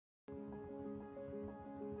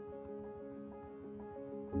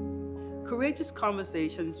Courageous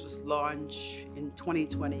Conversations was launched in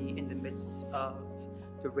 2020 in the midst of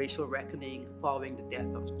the racial reckoning following the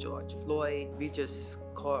death of George Floyd, Regis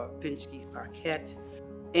Korpinski-Paquette,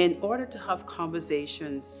 in order to have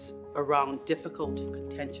conversations around difficult and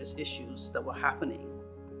contentious issues that were happening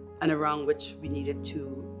and around which we needed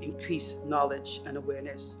to increase knowledge and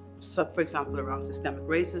awareness. So, for example, around systemic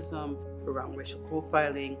racism, around racial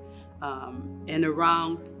profiling, and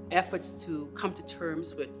around efforts to come to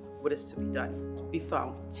terms with what is to be done. We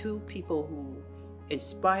found two people who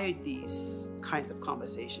inspired these kinds of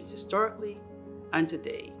conversations historically and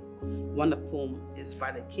today, one of whom is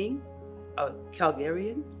Violet King, a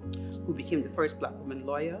Calgarian who became the first Black woman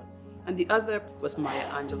lawyer, and the other was Maya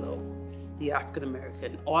Angelou, the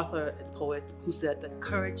African-American author and poet who said that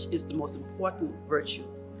courage is the most important virtue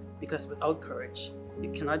because without courage,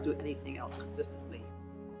 you cannot do anything else consistently.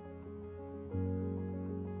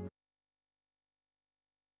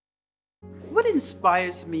 What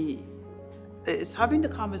inspires me is having the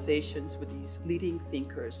conversations with these leading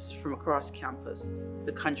thinkers from across campus,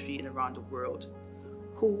 the country, and around the world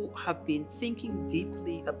who have been thinking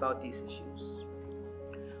deeply about these issues,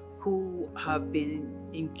 who have been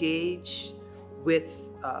engaged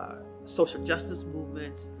with social justice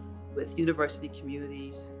movements, with university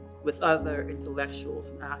communities, with other intellectuals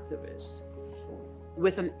and activists,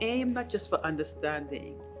 with an aim not just for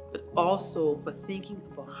understanding, but also for thinking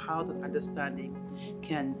about how that understanding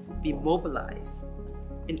can be mobilized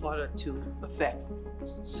in order to affect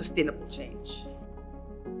sustainable change.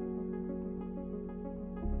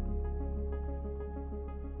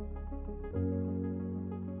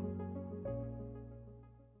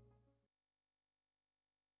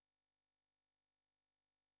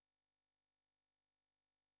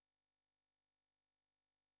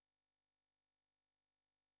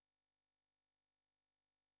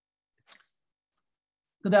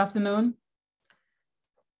 Good afternoon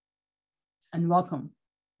and welcome.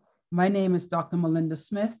 My name is Dr. Melinda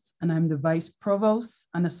Smith, and I'm the Vice Provost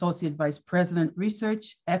and Associate Vice President,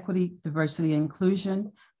 Research, Equity, Diversity, and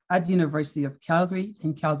Inclusion at the University of Calgary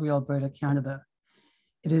in Calgary, Alberta, Canada.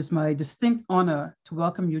 It is my distinct honor to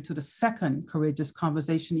welcome you to the second Courageous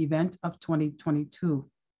Conversation event of 2022.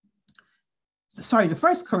 Sorry, the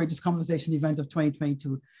first Courageous Conversation event of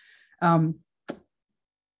 2022.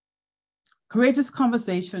 Courageous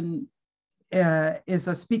Conversation is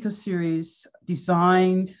a speaker series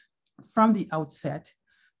designed from the outset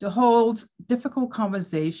to hold difficult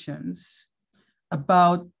conversations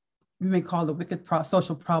about, we may call the wicked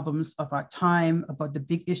social problems of our time, about the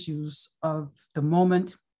big issues of the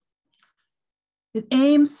moment. It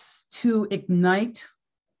aims to ignite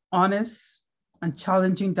honest and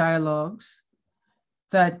challenging dialogues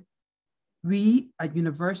that we at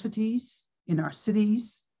universities, in our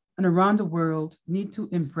cities, and around the world need to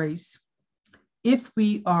embrace if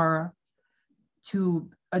we are to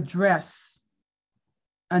address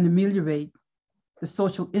and ameliorate the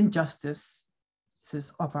social injustices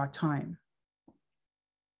of our time.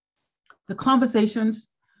 The conversations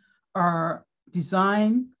are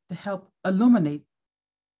designed to help illuminate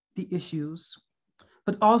the issues,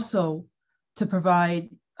 but also to provide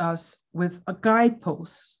us with a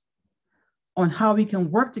guidepost on how we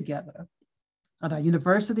can work together at our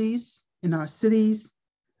universities, in our cities,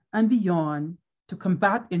 and beyond to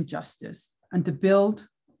combat injustice and to build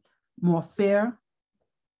more fair,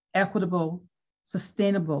 equitable,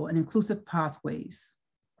 sustainable, and inclusive pathways.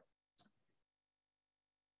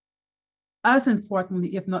 As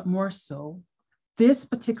importantly, if not more so, this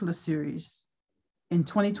particular series in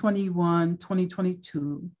 2021,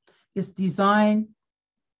 2022 is designed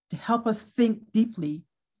to help us think deeply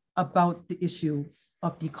about the issue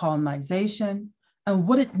of decolonization and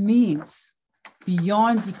what it means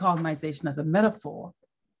beyond decolonization as a metaphor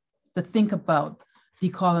to think about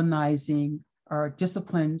decolonizing our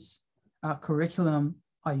disciplines, our curriculum,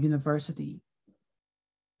 our university.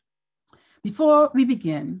 Before we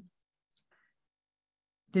begin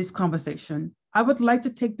this conversation, I would like to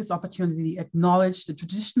take this opportunity to acknowledge the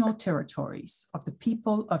traditional territories of the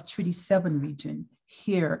people of Treaty 7 region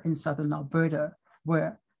here in Southern Alberta,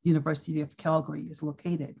 where the University of Calgary is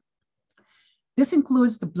located. This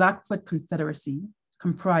includes the Blackfoot Confederacy,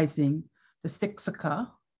 comprising the Siksika,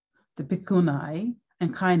 the Pikunai,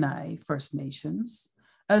 and Kainai First Nations,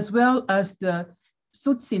 as well as the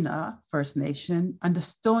Tsuut'ina First Nation and the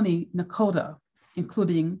Stoney Nakoda,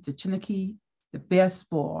 including the Chiniki, the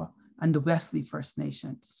Bearspaw, and the Wesley First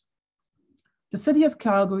Nations. The city of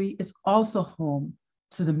Calgary is also home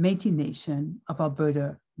to the Métis Nation of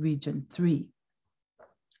Alberta Region 3.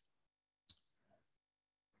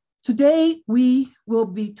 Today, we will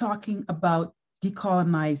be talking about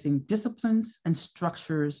Decolonizing Disciplines and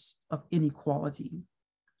Structures of Inequality.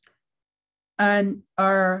 And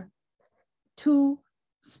our two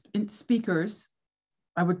speakers,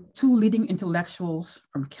 our two leading intellectuals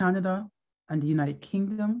from Canada and the United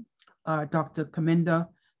Kingdom, Dr. Gurminder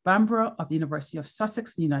Bhambra of the University of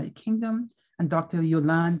Sussex in the United Kingdom, and Dr.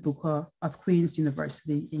 Yolande Bouka of Queen's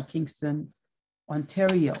University in Kingston,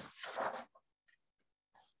 Ontario.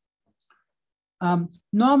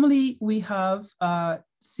 Normally we have a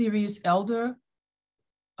series elder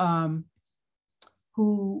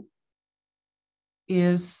who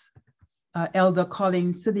is Elder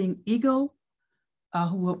Colleen Sitting Eagle,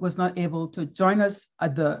 who was not able to join us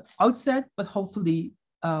at the outset, but hopefully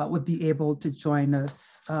would be able to join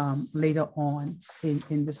us later on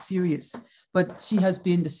in the series. But she has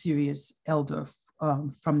been the series elder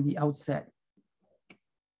from the outset.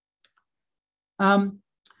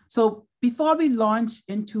 So before we launch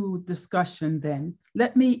into discussion then,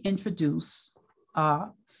 let me introduce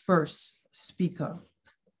our first speaker.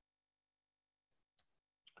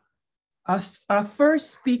 Our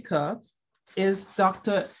first speaker is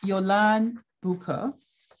Dr. Yolande Bouka,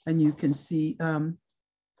 and you can see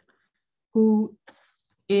who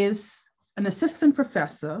is an assistant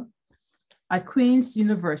professor at Queen's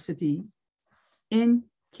University in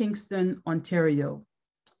Kingston, Ontario.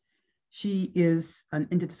 She is an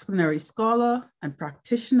interdisciplinary scholar and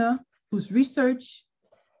practitioner whose research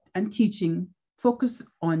and teaching focus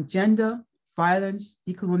on gender, violence,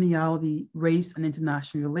 decoloniality, race and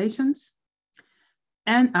international relations,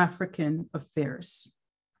 and African affairs.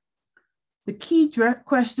 The key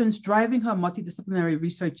questions driving her multidisciplinary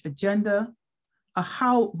research agenda are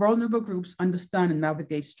how vulnerable groups understand and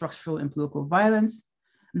navigate structural and political violence,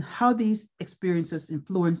 and how these experiences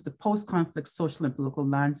influence the post-conflict social and political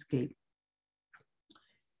landscape.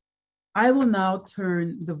 I will now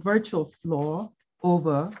turn the virtual floor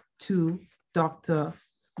over to Dr.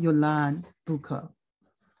 Yolande Bouka.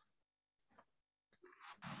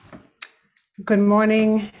 Good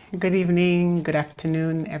morning, good evening, good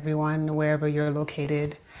afternoon, everyone, wherever you're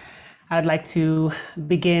located. I'd like to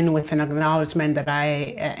begin with an acknowledgement that I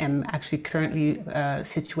am actually currently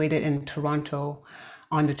situated in Toronto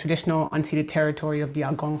on the traditional unceded territory of the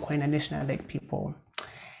Algonquin and Anishinaabe people.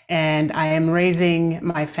 And I am raising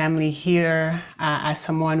my family here as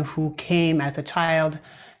someone who came as a child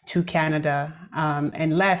to Canada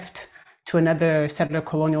and left to another settler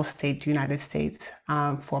colonial state, the United States,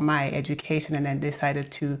 for my education, and then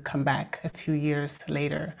decided to come back a few years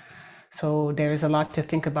later. So there is a lot to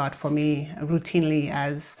think about for me routinely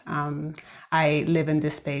as I live in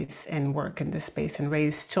this space and work in this space and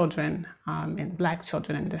raise children and Black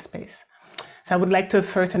children in this space. So I would like to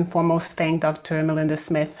first and foremost thank Dr. Melinda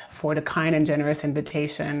Smith for the kind and generous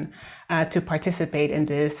invitation to participate in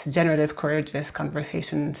this Generative Courageous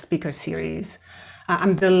Conversation speaker series.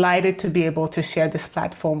 I'm delighted to be able to share this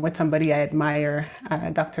platform with somebody I admire,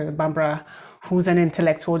 Dr. Bhambra, who's an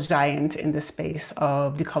intellectual giant in the space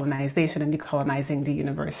of decolonization and decolonizing the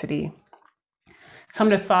university.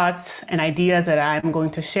 Some of the thoughts and ideas that I'm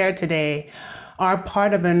going to share today are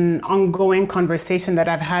part of an ongoing conversation that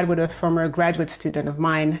I've had with a former graduate student of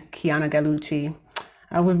mine, Kiana Gallucci.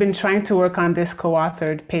 We've been trying to work on this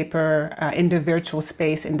co-authored paper in the virtual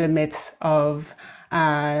space in the midst of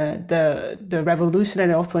the revolution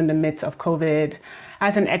and also in the midst of COVID,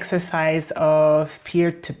 as an exercise of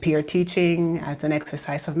peer-to-peer teaching, as an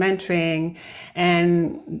exercise of mentoring,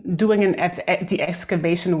 and doing the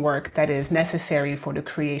excavation work that is necessary for the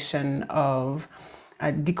creation of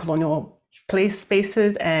decolonial place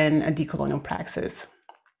spaces and a decolonial praxis.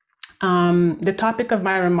 The topic of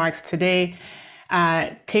my remarks today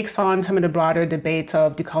takes on some of the broader debates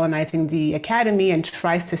of decolonizing the academy and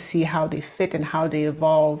tries to see how they fit and how they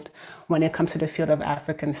evolved when it comes to the field of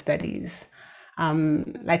African studies.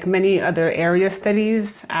 Like many other area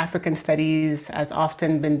studies, African studies has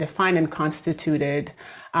often been defined and constituted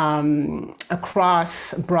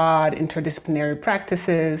across broad interdisciplinary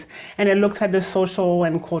practices, and it looks at the social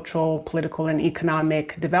and cultural, political and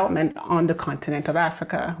economic development on the continent of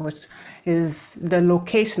Africa, which is the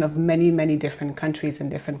location of many, many different countries and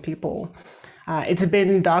different people. It's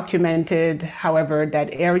been documented, however, that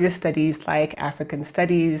area studies like African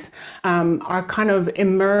studies are kind of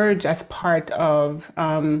emerge as part of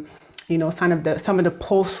some of the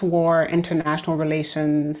post-war international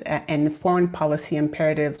relations and foreign policy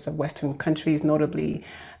imperatives of Western countries, notably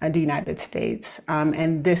the United States.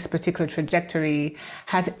 And this particular trajectory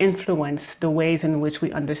has influenced the ways in which we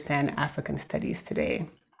understand African studies today.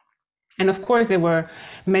 And of course, there were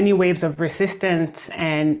many waves of resistance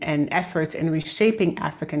and efforts in reshaping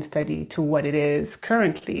African study to what it is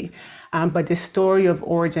currently. But the story of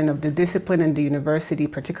origin of the discipline in the university,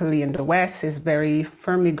 particularly in the West, is very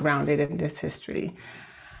firmly grounded in this history.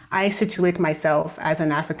 I situate myself as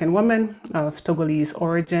an African woman of Togolese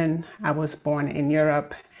origin. I was born in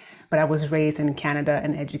Europe, but I was raised in Canada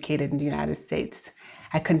and educated in the United States.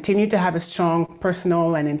 I continue to have a strong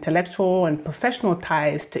personal and intellectual and professional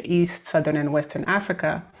ties to East, Southern, and Western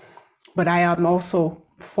Africa, but I am also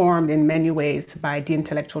formed in many ways by the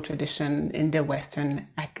intellectual tradition in the Western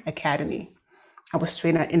Academy. I was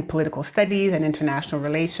trained in political studies and international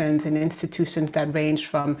relations in institutions that range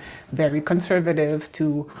from very conservative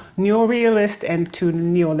to neorealist and to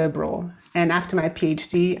neoliberal. And after my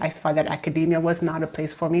PhD, I thought that academia was not a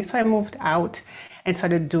place for me, so I moved out and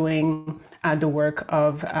started doing the work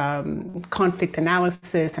of conflict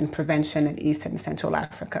analysis and prevention in East and Central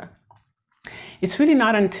Africa. It's really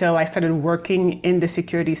not until I started working in the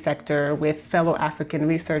security sector with fellow African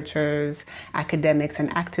researchers, academics, and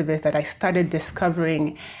activists that I started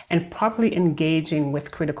discovering and properly engaging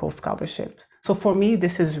with critical scholarship. So for me,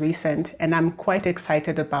 this is recent, and I'm quite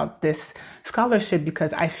excited about this scholarship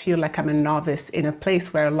because I feel like I'm a novice in a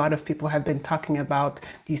place where a lot of people have been talking about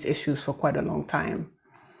these issues for quite a long time.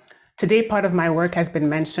 Today, part of my work has been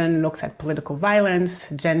mentioned, looks at political violence,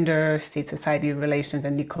 gender, state-society relations,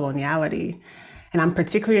 and decoloniality. And I'm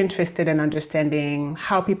particularly interested in understanding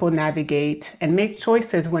how people navigate and make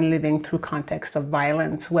choices when living through contexts of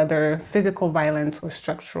violence, whether physical violence or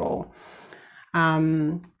structural.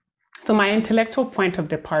 So my intellectual point of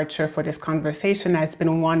departure for this conversation has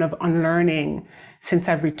been one of unlearning since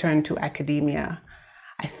I've returned to academia.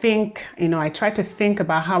 I think, I try to think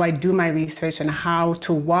about how I do my research and how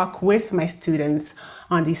to walk with my students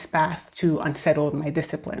on this path to unsettle my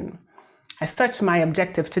discipline. As such, my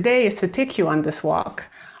objective today is to take you on this walk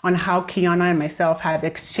on how Kiana and myself have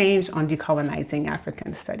exchanged on decolonizing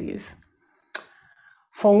African studies.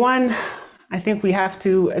 For one, I think we have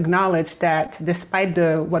to acknowledge that despite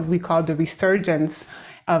what we call the resurgence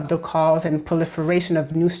of the calls and proliferation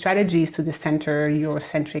of new strategies to the center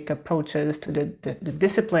Eurocentric approaches to the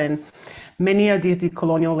discipline, many of these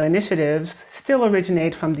decolonial initiatives still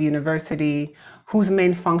originate from the university, whose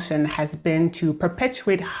main function has been to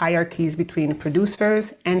perpetuate hierarchies between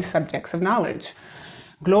producers and subjects of knowledge.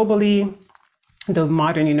 Globally, the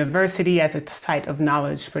modern university as a site of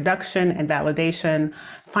knowledge production and validation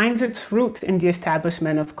finds its roots in the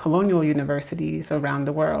establishment of colonial universities around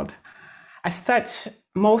the world. As such,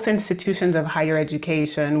 most institutions of higher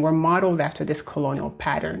education were modeled after this colonial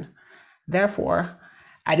pattern. Therefore,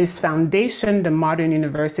 at its foundation, the modern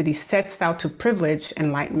university sets out to privilege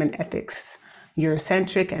Enlightenment ethics,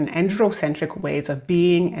 Eurocentric and Androcentric ways of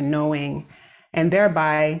being and knowing, and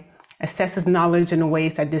thereby assesses knowledge in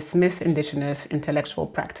ways that dismiss indigenous intellectual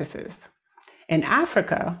practices. In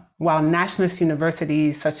Africa, while nationalist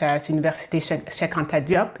universities such as Université Cheikh Anta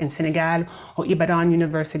Diop in Senegal or Ibadan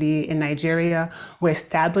University in Nigeria were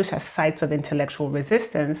established as sites of intellectual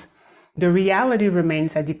resistance, the reality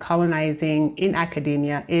remains that decolonizing in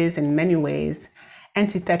academia is in many ways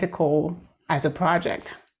antithetical as a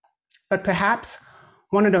project. But perhaps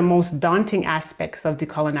one of the most daunting aspects of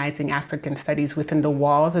decolonizing African studies within the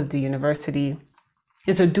walls of the university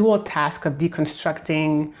is a dual task of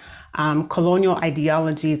deconstructing colonial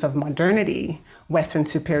ideologies of modernity, Western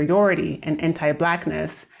superiority, and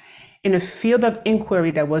anti-Blackness in a field of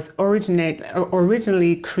inquiry that was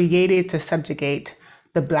originally created to subjugate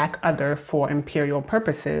the Black other for imperial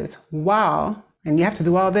purposes, and you have to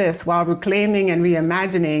do all this while reclaiming and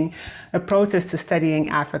reimagining approaches to studying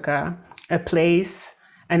Africa, a place,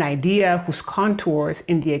 an idea whose contours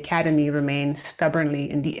in the academy remain stubbornly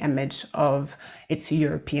in the image of its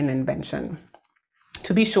European invention.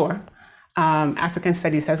 To be sure, African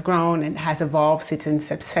studies has grown and has evolved since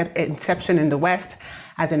inception in the West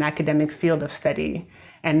as an academic field of study.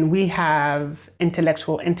 And we have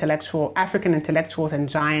African intellectuals and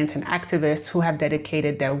giants and activists who have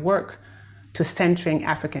dedicated their work to centering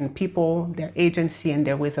African people, their agency and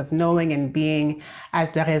their ways of knowing and being as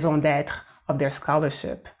the raison d'être of their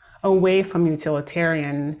scholarship, away from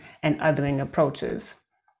utilitarian and othering approaches.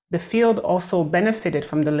 The field also benefited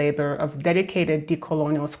from the labor of dedicated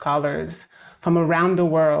decolonial scholars from around the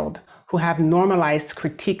world who have normalized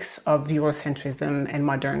critiques of Eurocentrism and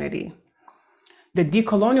modernity. The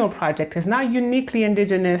decolonial project is not uniquely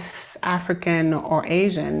indigenous, African, or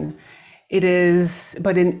Asian.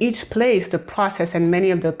 But in each place, the process and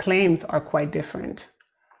many of the claims are quite different.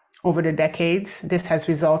 Over the decades, this has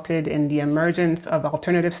resulted in the emergence of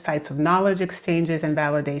alternative sites of knowledge exchanges and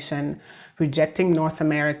validation, rejecting North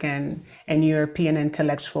American and European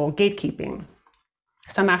intellectual gatekeeping.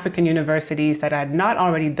 Some African universities that had not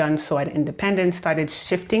already done so at independence started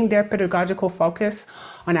shifting their pedagogical focus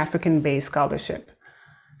on African-based scholarship.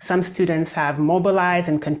 Some students have mobilized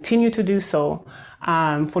and continue to do so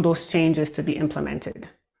for those changes to be implemented.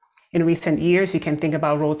 In recent years, you can think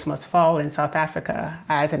about Rhodes Must Fall in South Africa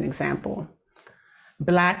as an example.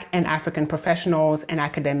 Black and African professionals and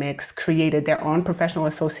academics created their own professional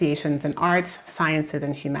associations in arts, sciences,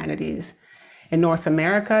 and humanities. In North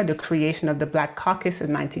America, the creation of the Black Caucus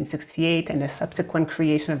in 1968 and the subsequent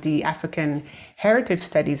creation of the African Heritage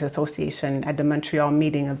Studies Association at the Montreal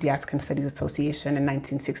meeting of the African Studies Association in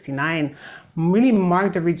 1969 really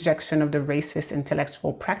marked the rejection of the racist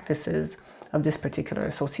intellectual practices of this particular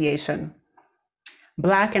association.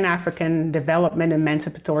 Black and African development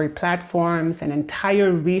emancipatory platforms and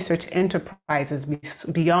entire research enterprises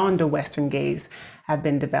beyond the Western gaze have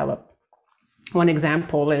been developed. One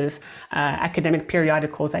example is academic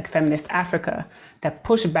periodicals like Feminist Africa that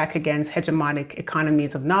push back against hegemonic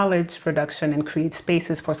economies of knowledge production and create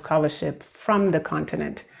spaces for scholarship from the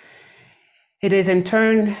continent. It has in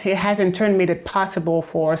turn made it possible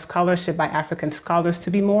for scholarship by African scholars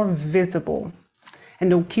to be more visible.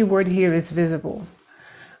 And the key word here is visible.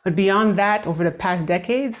 But beyond that, over the past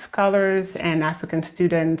decades, scholars and African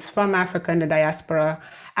students from Africa and the diaspora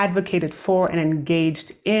advocated for and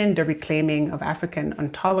engaged in the reclaiming of African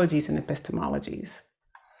ontologies and epistemologies.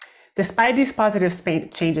 Despite these positive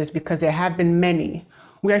changes, because there have been many,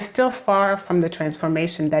 we are still far from the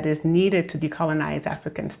transformation that is needed to decolonize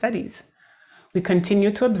African studies. We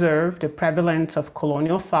continue to observe the prevalence of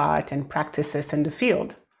colonial thought and practices in the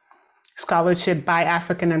field. Scholarship by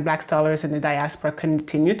African and Black scholars in the diaspora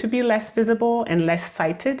continue to be less visible and less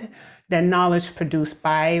cited than knowledge produced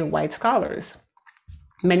by white scholars.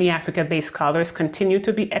 Many Africa-based scholars continue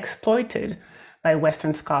to be exploited by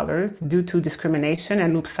Western scholars due to discrimination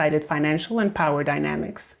and loop-sided financial and power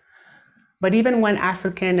dynamics. But even when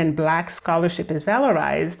African and Black scholarship is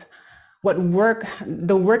valorized,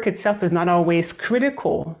 the work itself is not always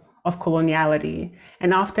critical of coloniality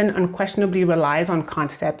and often unquestionably relies on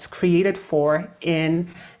concepts created for, in,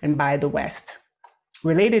 and by the West.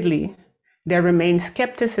 Relatedly, there remains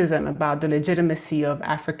skepticism about the legitimacy of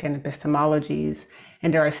African epistemologies,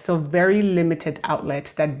 and there are still very limited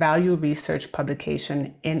outlets that value research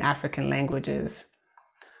publication in African languages.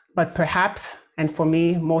 But perhaps, and for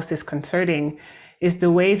me, most disconcerting, is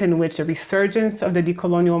the ways in which a resurgence of the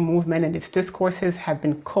decolonial movement and its discourses have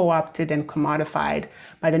been co-opted and commodified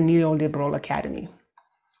by the neoliberal academy.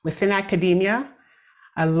 Within academia,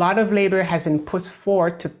 a lot of labor has been put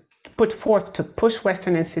forth to push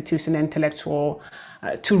Western institutions and intellectual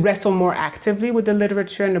to wrestle more actively with the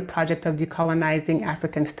literature and the project of decolonizing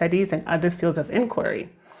African studies and other fields of inquiry.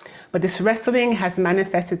 But this wrestling has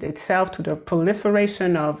manifested itself to the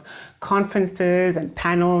proliferation of conferences and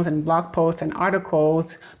panels and blog posts and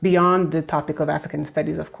articles beyond the topic of African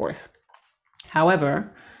studies, of course. However,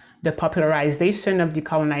 the popularization of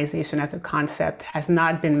decolonization as a concept has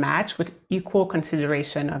not been matched with equal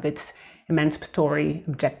consideration of its emancipatory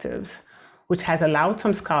objectives, which has allowed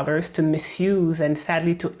some scholars to misuse and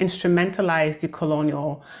sadly to instrumentalize the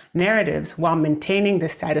colonial narratives while maintaining the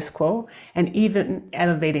status quo and even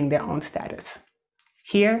elevating their own status.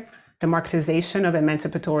 Here, the marketization of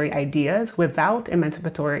emancipatory ideas without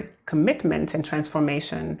emancipatory commitment and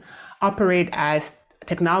transformation operate as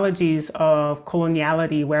technologies of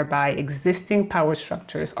coloniality whereby existing power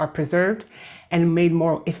structures are preserved and made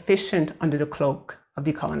more efficient under the cloak of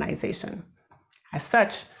decolonization. As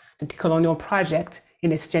such, the decolonial project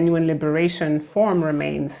in its genuine liberation form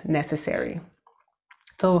remains necessary.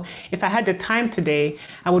 So if I had the time today,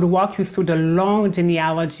 I would walk you through the long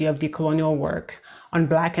genealogy of decolonial work on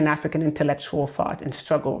Black and African intellectual thought and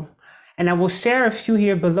struggle. And I will share a few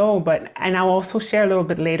here below, and I'll also share a little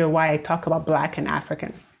bit later why I talk about Black and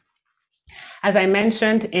African. As I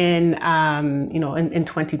mentioned in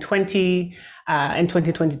 2020, in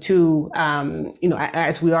 2022,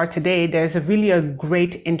 as we are today, there's really a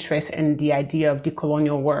great interest in the idea of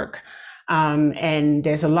decolonial work. And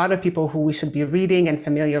there's a lot of people who we should be reading and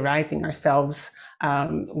familiarizing ourselves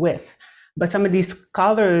with. But some of these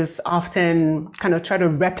scholars often kind of try to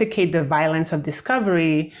replicate the violence of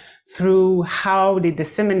discovery through how they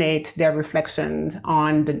disseminate their reflections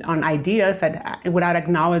on ideas that, without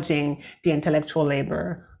acknowledging the intellectual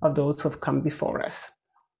labor of those who have come before us.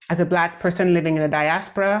 As a Black person living in the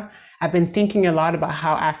diaspora, I've been thinking a lot about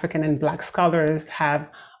how African and Black scholars have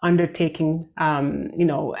undertaken,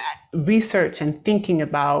 research and thinking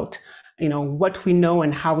about, what we know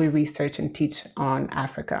and how we research and teach on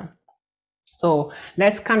Africa. So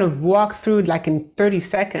let's kind of walk through, like in 30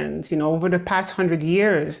 seconds, over the past 100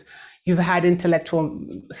 years, you've had intellectual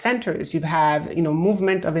centers, you've had,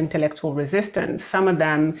 movement of intellectual resistance. Some of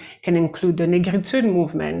them can include the Negritude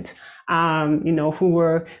movement,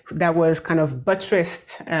 that was kind of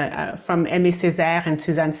buttressed from Aimé Césaire and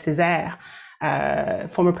Suzanne Césaire.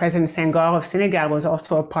 Former President Senghor of Senegal was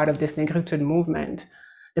also a part of this Negritude movement.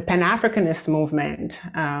 The Pan-Africanist movement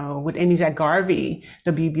with Amy Jack Garvey,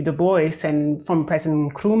 W.B. Du Bois, and former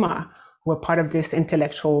President Nkrumah were part of this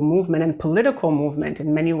intellectual movement and political movement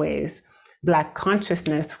in many ways. Black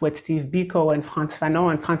consciousness with Steve Biko and Frantz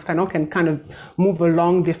Fanon, and Frantz Fanon can kind of move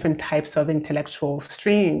along different types of intellectual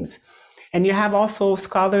streams. And you have also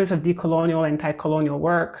scholars of decolonial and anti-colonial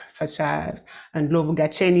work, such as Ndlovu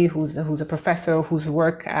Gacheni, who's a professor whose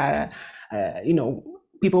work,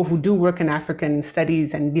 people who do work in African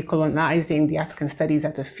studies and decolonizing the African studies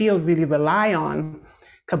as a field really rely on.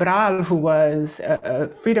 Cabral, who was a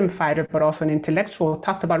freedom fighter, but also an intellectual,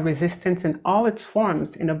 talked about resistance in all its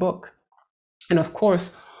forms in a book. And of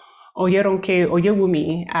course, Oyeronke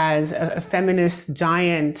Oyewumi, as a feminist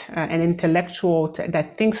giant, an intellectual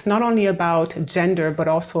that thinks not only about gender, but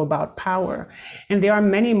also about power. And there are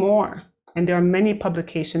many more. And there are many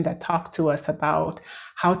publications that talk to us about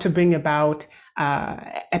how to bring about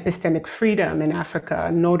epistemic freedom in Africa,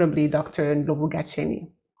 notably Dr. Ndlovu Gacheni.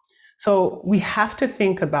 So we have to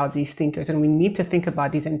think about these thinkers, and we need to think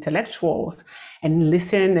about these intellectuals and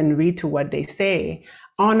listen and read to what they say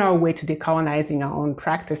on our way to decolonizing our own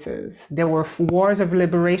practices. There were wars of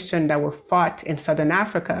liberation that were fought in Southern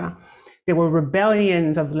Africa. There were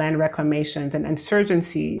rebellions of land reclamations and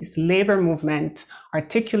insurgencies, labor movements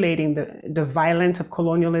articulating the violence of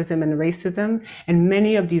colonialism and racism. And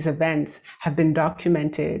many of these events have been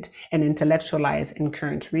documented and intellectualized in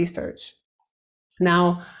current research.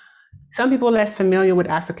 Now, some people less familiar with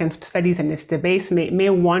African studies and its debates may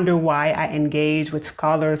wonder why I engage with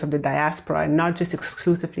scholars of the diaspora and not just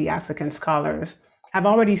exclusively African scholars. I've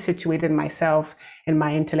already situated myself in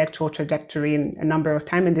my intellectual trajectory a number of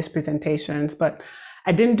times in these presentations, but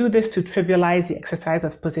I didn't do this to trivialize the exercise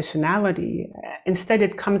of positionality. Instead,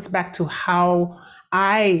 it comes back to how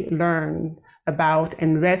I learn about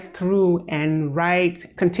and read through and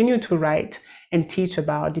continue to write and teach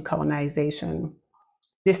about decolonization.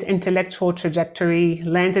 This intellectual trajectory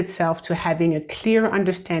lends itself to having a clear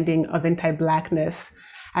understanding of anti-Blackness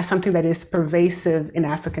as something that is pervasive in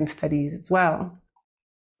African studies as well.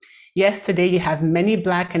 Yes, today you have many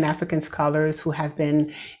Black and African scholars who have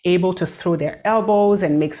been able to throw their elbows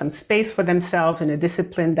and make some space for themselves in a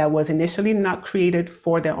discipline that was initially not created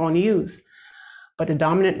for their own use. But the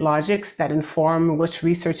dominant logics that inform which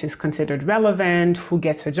research is considered relevant, who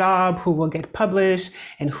gets a job, who will get published,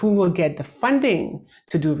 and who will get the funding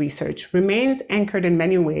to do research remains anchored in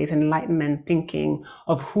many ways in Enlightenment thinking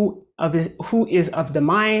of who is of the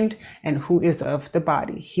mind and who is of the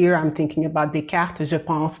body. Here I'm thinking about Descartes, je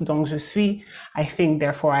pense, donc je suis, I think,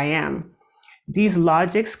 therefore I am. These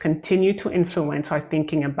logics continue to influence our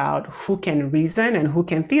thinking about who can reason and who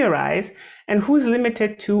can theorize, and who's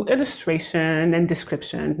limited to illustration and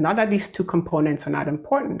description. Not that these two components are not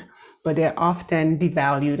important, but they're often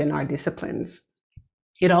devalued in our disciplines.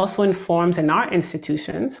 It also informs in our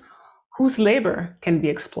institutions whose labor can be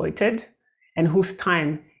exploited and whose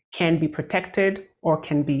time can be protected or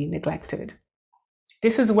can be neglected.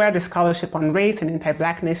 This is where the scholarship on race and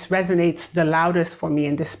anti-Blackness resonates the loudest for me,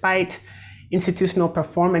 and despite institutional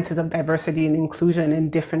performances of diversity and inclusion in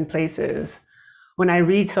different places. When I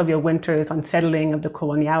read Sylvia Wynter's unsettling of the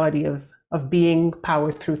coloniality of being,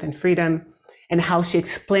 power, truth, and freedom, and how she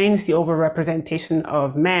explains the overrepresentation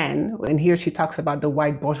of man, and here she talks about the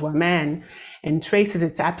white bourgeois man, and traces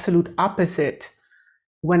its absolute opposite,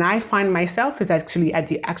 when I find myself is actually at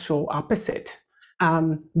the actual opposite.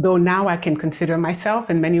 Though now I can consider myself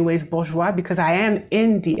in many ways bourgeois because I am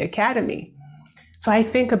in the academy. So I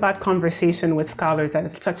think about conversation with scholars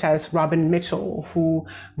such as Robin Mitchell, who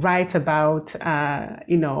writes about, Black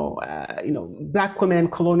women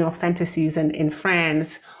and colonial fantasies in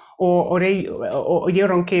France, or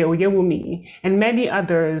Oyeronke Oyewumi, and many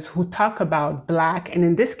others who talk about Black, and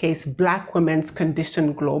in this case, Black women's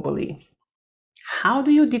condition globally. How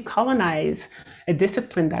do you decolonize a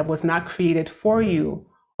discipline that was not created for you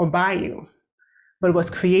or by you, but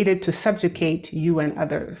was created to subjugate you and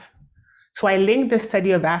others? So I link the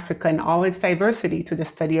study of Africa and all its diversity to the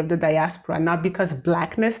study of the diaspora, not because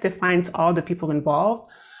Blackness defines all the people involved,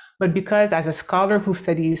 but because as a scholar who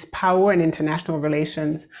studies power and international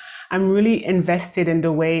relations, I'm really invested in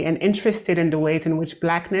the way and interested in the ways in which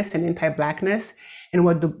Blackness and anti-Blackness and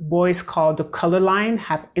what Du Bois called the color line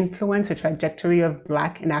have influenced the trajectory of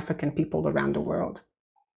Black and African people around the world.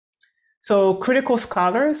 So critical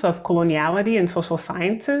scholars of coloniality and social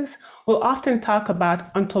sciences will often talk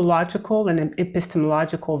about ontological and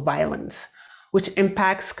epistemological violence, which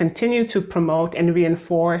impacts continue to promote and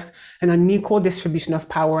reinforce an unequal distribution of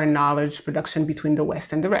power and knowledge production between the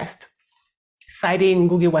West and the rest. Citing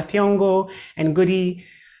Ngugi wa Thiong'o and Gudi,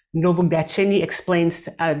 Novugacheni explains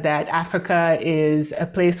that Africa is a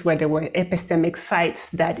place where there were epistemic sites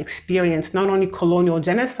that experienced not only colonial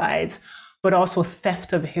genocides, but also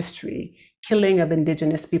theft of history, killing of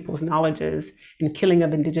indigenous people's knowledges, and killing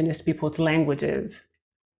of indigenous people's languages.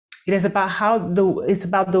 It is about how the ways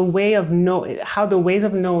of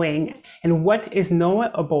knowing and what is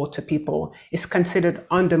knowable to people is considered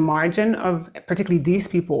on the margin of, particularly these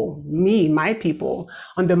people, my people,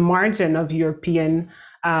 on the margin of European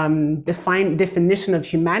definition of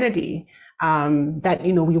humanity. That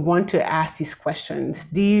we want to ask these questions.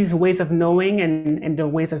 These ways of knowing and the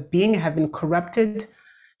ways of being have been corrupted,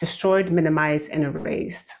 destroyed, minimized, and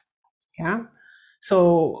erased. Yeah.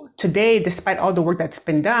 So today, despite all the work that's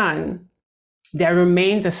been done, there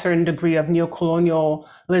remains a certain degree of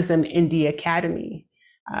neocolonialism in the academy.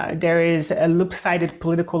 There is a loop-sided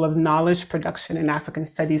political of knowledge production in African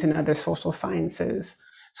studies and other social sciences.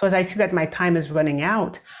 So as I see that my time is running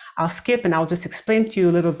out, I'll skip and I'll just explain to you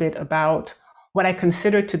a little bit about what I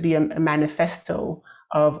consider to be a manifesto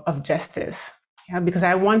of justice. Yeah, because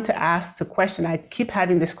I want to ask the question, I keep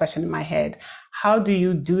having this question in my head, how do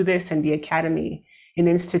you do this in the academy, in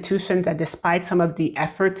institutions that despite some of the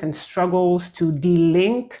efforts and struggles to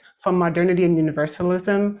delink from modernity and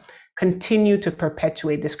universalism, continue to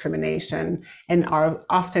perpetuate discrimination and are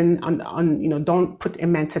often don't put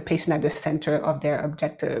emancipation at the center of their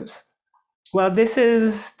objectives? Well, this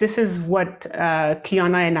is what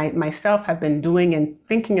Kiana and I myself have been doing and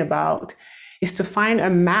thinking about, is to find a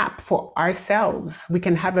map for ourselves. We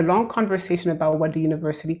can have a long conversation about what the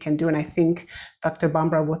university can do, and I think Dr.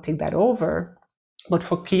 Bhambra will take that over. But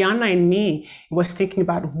for Kiana and me, it was thinking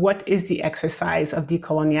about what is the exercise of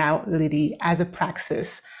decoloniality as a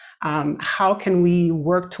praxis. How can we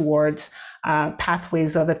work towards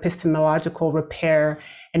pathways of epistemological repair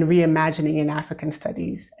and reimagining in African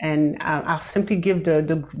studies? And I'll simply give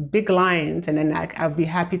the big lines, and then I'll be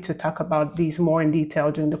happy to talk about these more in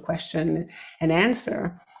detail during the question and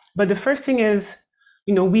answer. But the first thing is,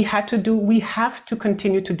 we have to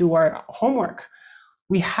continue to do our homework.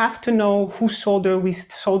 We have to know whose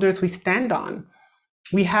shoulders we stand on.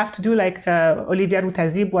 We have to do like Olivier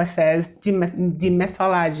Rutazibwa says,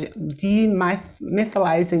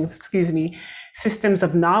 demytholizing, systems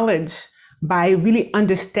of knowledge by really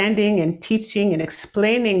understanding and teaching and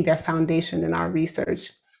explaining their foundation in our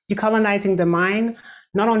research. Decolonizing the mind,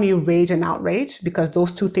 not only rage and outrage, because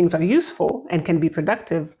those two things are useful and can be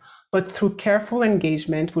productive, but through careful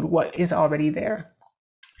engagement with what is already there.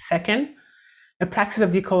 Second, a practice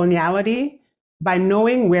of decoloniality by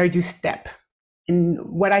knowing where you step. And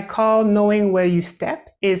what I call knowing where you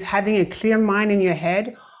step is having a clear mind in your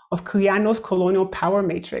head of Cuyano's colonial power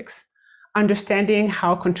matrix, understanding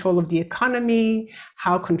how control of the economy,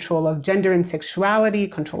 how control of gender and sexuality,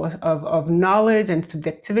 control of knowledge and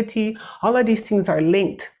subjectivity, all of these things are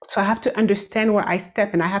linked. So I have to understand where I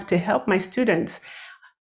step, and I have to help my students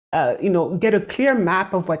get a clear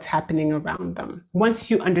map of what's happening around them. Once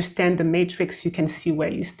you understand the matrix, you can see where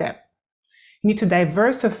you step. You need to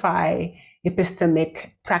diversify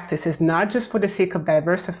epistemic practices, not just for the sake of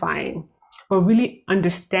diversifying, but really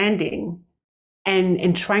understanding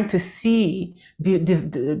and trying to see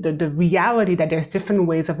the reality that there's different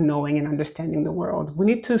ways of knowing and understanding the world. We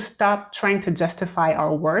need to stop trying to justify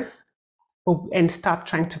our worth and stop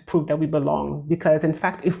trying to prove that we belong. Because in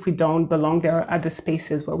fact, if we don't belong, there are other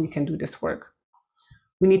spaces where we can do this work.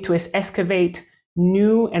 We need to excavate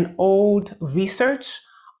new and old research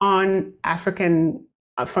on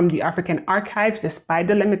from the African archives, despite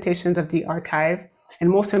the limitations of the archive. And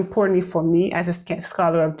most importantly for me as a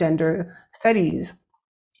scholar of gender studies,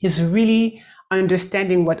 is really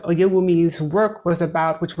understanding what Oyewumi's work was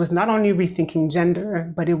about, which was not only rethinking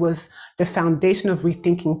gender, but it was the foundation of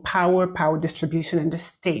rethinking power distribution, and the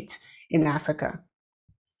state in Africa.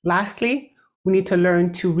 Lastly, we need to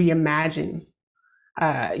learn to reimagine.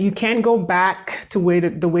 You can't go back to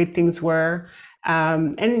the way things were,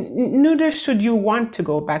 and neither should you want to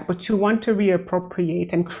go back, but you want to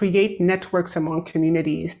reappropriate and create networks among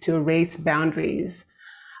communities to erase boundaries.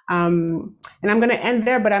 And I'm going to end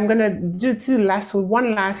there, but I'm going to do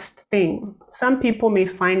one last thing. Some people may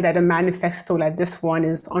find that a manifesto like this one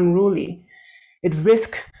is unruly. It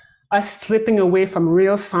risks us slipping away from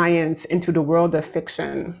real science into the world of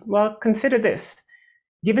fiction. Well, consider this.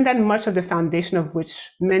 Given that much of the foundation on which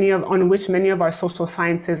many of our social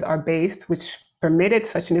sciences are based, which permitted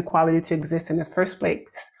such inequality to exist in the first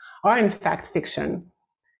place, are in fact fiction,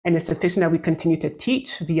 and it's sufficient that we continue to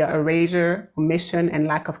teach via erasure, omission, and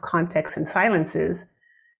lack of context and silences,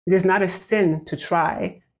 it is not a sin to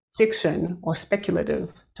try, fiction or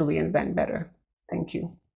speculative, to reinvent better. Thank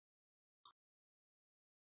you.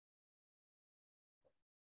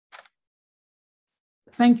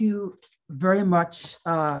 Thank you very much,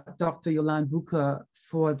 Dr. Yolande Bouka,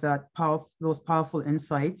 for those powerful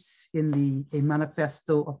insights in a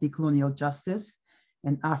manifesto of decolonial justice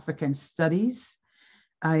and African studies.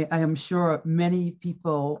 I am sure many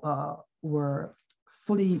people were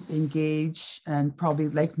fully engaged and probably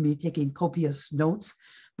like me taking copious notes,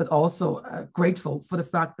 but also grateful for the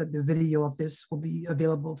fact that the video of this will be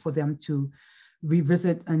available for them to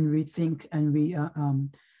revisit and rethink and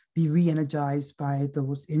be re-energized by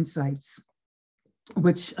those insights,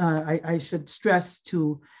 which I should stress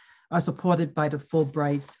are supported by the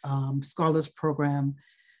Fulbright Scholars Program,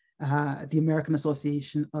 the American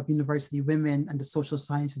Association of University Women, and the Social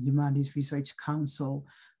Science and Humanities Research Council,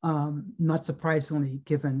 not surprisingly,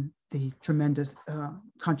 given the tremendous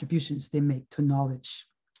contributions they make to knowledge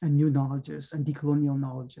and new knowledges and decolonial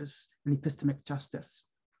knowledges and epistemic justice.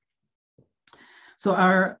 So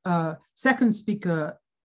our second speaker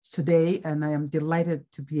today, and I am delighted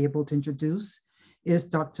to be able to introduce, is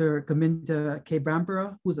Dr. Gurminder K.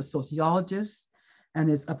 Bhambra, who's a sociologist and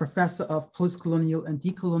is a professor of postcolonial and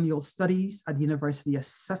decolonial studies at the University of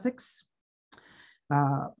Sussex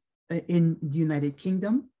in the United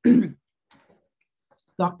Kingdom.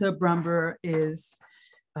 Dr. Bhambra is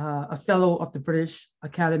a fellow of the British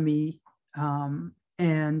Academy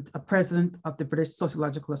and a president of the British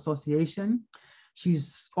Sociological Association.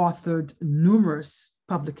 She's authored numerous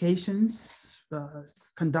publications,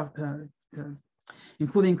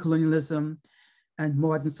 including Colonialism and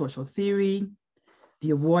Modern Social Theory, the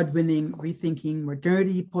award-winning Rethinking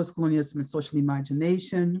Modernity, Postcolonialism and Social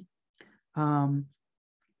Imagination,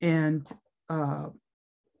 and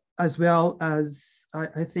as well as,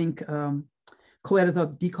 I think, co-editor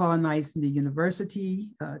of Decolonizing the University,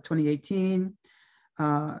 2018,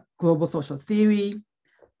 Global Social Theory.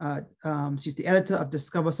 She's the editor of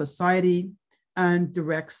Discover Society and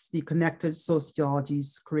directs the Connected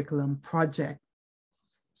Sociologies Curriculum Project.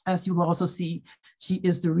 As you will also see, she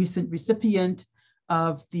is the recent recipient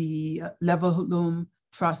of the Leverhulme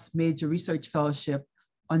Trust Major Research Fellowship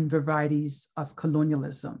on Varieties of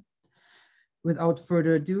Colonialism. Without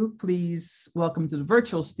further ado, please welcome to the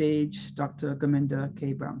virtual stage, Dr. Gurminder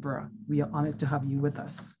K. Bhambra. We are honored to have you with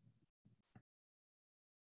us.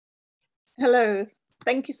 Hello,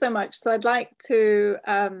 thank you so much. So I'd like to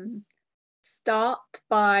start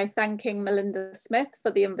by thanking Melinda Smith for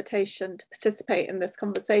the invitation to participate in this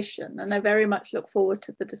conversation. And I very much look forward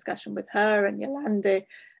to the discussion with her and Yolande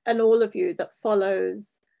and all of you that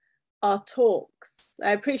follows our talks.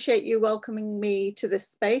 I appreciate you welcoming me to this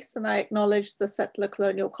space, and I acknowledge the settler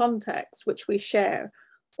colonial context which we share,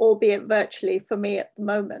 albeit virtually for me at the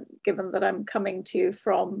moment, given that I'm coming to you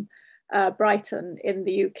from Brighton in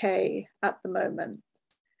the UK at the moment.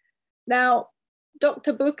 Now,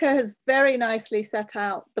 Dr. Bouka has very nicely set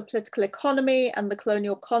out the political economy and the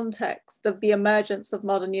colonial context of the emergence of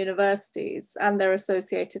modern universities and their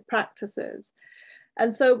associated practices.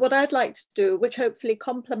 And so what I'd like to do, which hopefully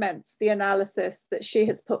complements the analysis that she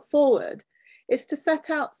has put forward, is to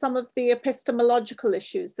set out some of the epistemological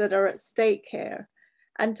issues that are at stake here,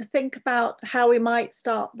 and to think about how we might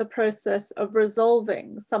start the process of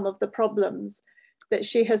resolving some of the problems that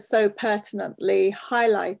she has so pertinently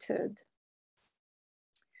highlighted.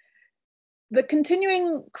 The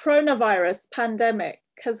continuing coronavirus pandemic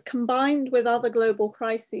has combined with other global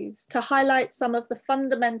crises to highlight some of the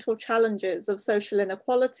fundamental challenges of social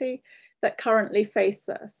inequality that currently face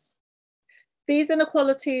us. These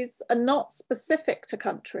inequalities are not specific to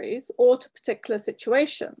countries or to particular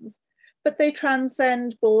situations, but they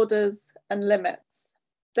transcend borders and limits.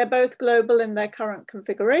 They're both global in their current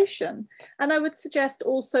configuration, and I would suggest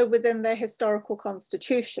also within their historical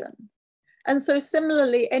constitution. And so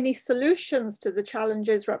similarly, any solutions to the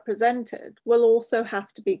challenges represented will also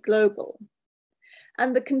have to be global.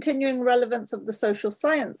 And the continuing relevance of the social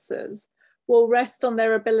sciences will rest on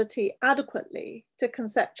their ability adequately to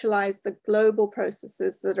conceptualize the global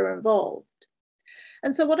processes that are involved.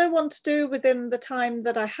 And so what I want to do within the time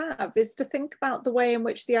that I have is to think about the way in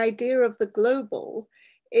which the idea of the global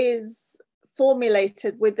is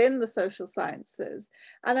formulated within the social sciences.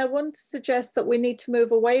 And I want to suggest that we need to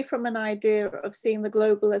move away from an idea of seeing the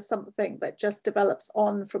global as something that just develops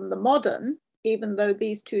on from the modern, even though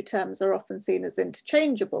these two terms are often seen as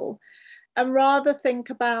interchangeable, and rather think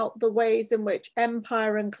about the ways in which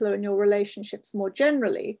empire and colonial relationships more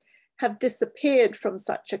generally have disappeared from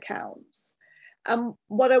such accounts.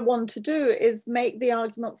 What I want to do is make the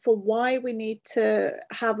argument for why we need to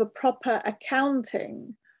have a proper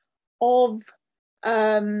accounting of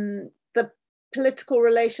the political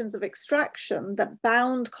relations of extraction that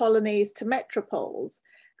bound colonies to metropoles,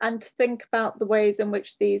 and to think about the ways in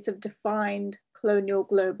which these have defined colonial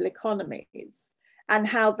global economies, and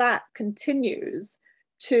how that continues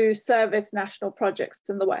to service national projects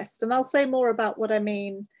in the West. And I'll say more about what I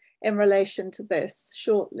mean in relation to this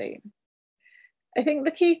shortly. I think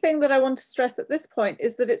the key thing that I want to stress at this point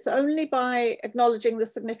is that it's only by acknowledging the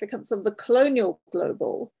significance of the colonial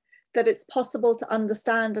global that it's possible to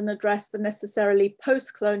understand and address the necessarily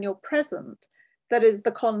post-colonial present that is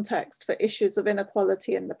the context for issues of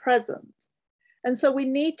inequality in the present. And so we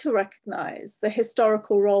need to recognize the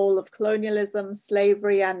historical role of colonialism,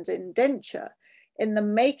 slavery, and indenture in the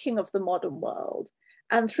making of the modern world.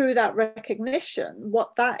 And through that recognition,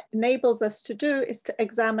 what that enables us to do is to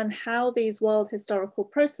examine how these world historical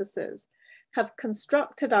processes have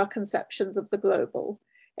constructed our conceptions of the global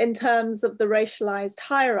in terms of the racialized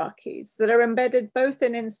hierarchies that are embedded both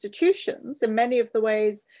in institutions in many of the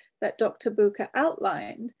ways that Dr. Bouka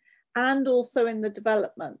outlined, and also in the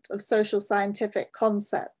development of social scientific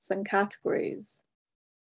concepts and categories.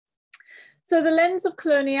 So the lens of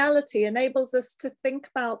coloniality enables us to think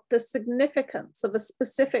about the significance of a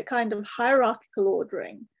specific kind of hierarchical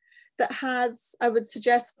ordering that has, I would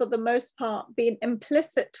suggest, for the most part, been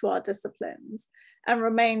implicit to our disciplines and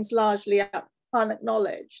remains largely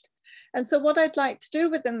unacknowledged. And so what I'd like to do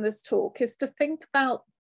within this talk is to think about,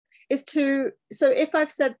 so if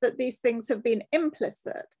I've said that these things have been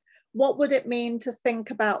implicit, what would it mean to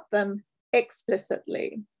think about them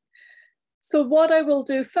explicitly? So what I will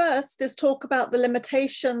do first is talk about the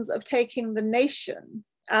limitations of taking the nation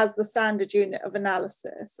as the standard unit of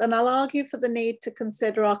analysis. And I'll argue for the need to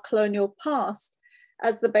consider our colonial past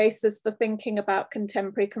as the basis for thinking about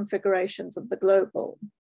contemporary configurations of the global.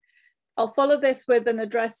 I'll follow this with an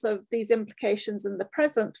address of these implications in the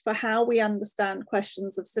present for how we understand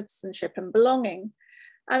questions of citizenship and belonging.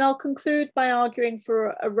 And I'll conclude by arguing for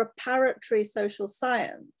a reparatory social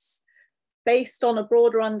science based on a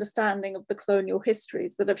broader understanding of the colonial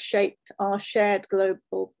histories that have shaped our shared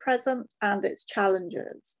global present and its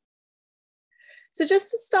challenges. So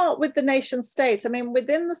just to start with the nation state, I mean,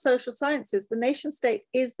 within the social sciences, the nation state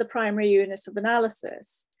is the primary unit of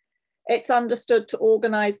analysis. It's understood to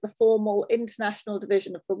organize the formal international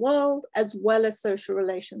division of the world, as well as social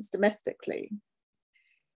relations domestically.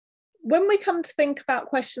 When we come to think about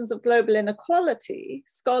questions of global inequality,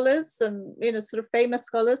 scholars and sort of famous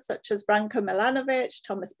scholars such as Branko Milanovic,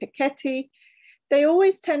 Thomas Piketty, they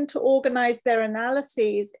always tend to organize their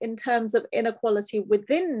analyses in terms of inequality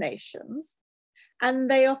within nations. And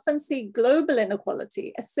they often see global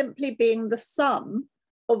inequality as simply being the sum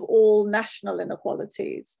of all national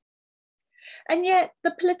inequalities. And yet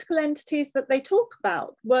the political entities that they talk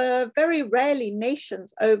about were very rarely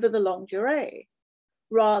nations over the longue durée.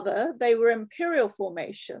 Rather, they were imperial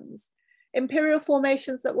formations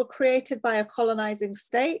that were created by a colonizing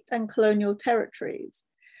state and colonial territories.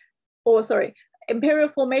 Imperial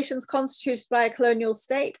formations constituted by a colonial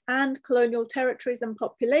state and colonial territories and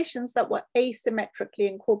populations that were asymmetrically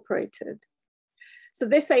incorporated. So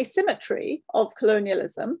this asymmetry of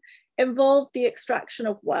colonialism involved the extraction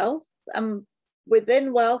of wealth, and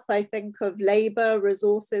within wealth, I think of labor,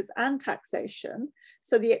 resources, and taxation.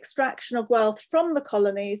 So the extraction of wealth from the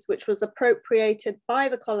colonies, which was appropriated by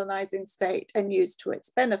the colonizing state and used to its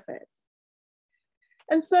benefit.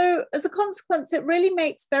 And so as a consequence, it really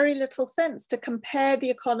makes very little sense to compare the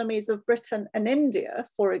economies of Britain and India,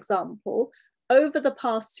 for example, over the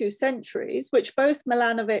past 2 centuries, which both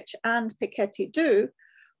Milanovic and Piketty do,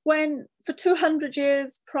 when for 200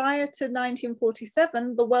 years prior to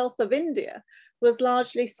 1947, the wealth of India was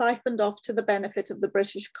largely siphoned off to the benefit of the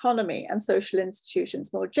British economy and social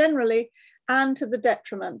institutions more generally, and to the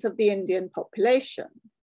detriment of the Indian population.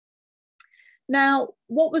 Now,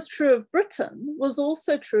 what was true of Britain was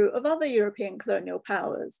also true of other European colonial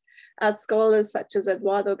powers, as scholars such as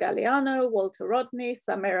Eduardo Galeano, Walter Rodney,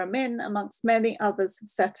 Samir Amin, amongst many others have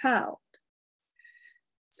set out.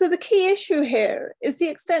 So the key issue here is the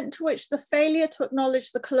extent to which the failure to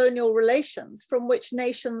acknowledge the colonial relations from which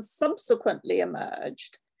nations subsequently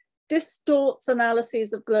emerged distorts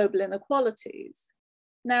analyses of global inequalities.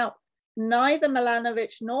 Now, neither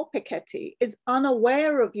Milanovic nor Piketty is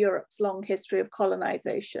unaware of Europe's long history of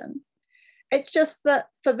colonization. It's just that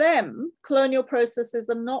for them, colonial processes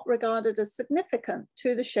are not regarded as significant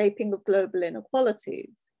to the shaping of global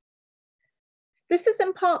inequalities. This is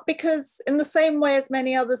in part because, in the same way as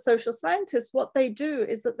many other social scientists, what they do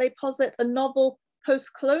is that they posit a novel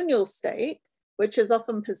post-colonial state, which is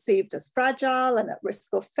often perceived as fragile and at risk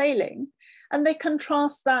of failing, and they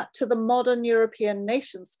contrast that to the modern European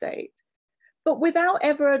nation state, but without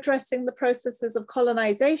ever addressing the processes of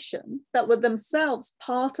colonization that were themselves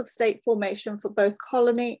part of state formation for both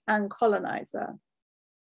colony and colonizer.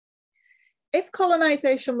 If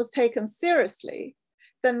colonization was taken seriously,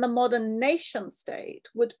 then the modern nation state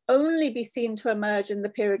would only be seen to emerge in the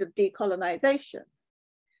period of decolonization,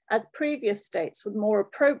 as previous states would more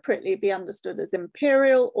appropriately be understood as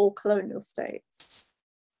imperial or colonial states.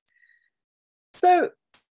 So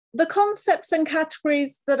the concepts and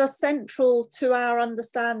categories that are central to our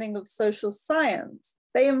understanding of social science,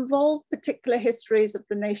 they involve particular histories of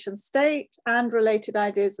the nation state and related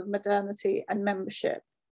ideas of modernity and membership.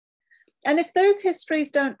 And if those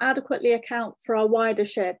histories don't adequately account for our wider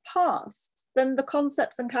shared past, then the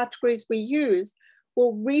concepts and categories we use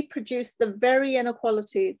will reproduce the very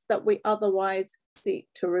inequalities that we otherwise seek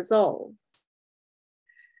to resolve.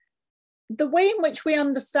 The way in which we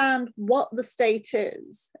understand what the state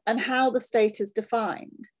is and how the state is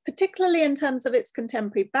defined, particularly in terms of its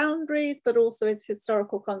contemporary boundaries, but also its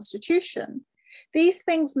historical constitution, these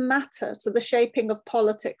things matter to the shaping of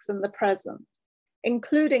politics in the present,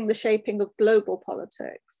 including the shaping of global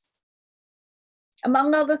politics.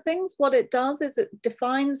 Among other things, what it does is it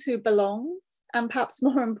defines who belongs, and perhaps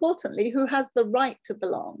more importantly, who has the right to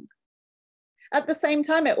belong. At the same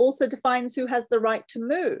time, it also defines who has the right to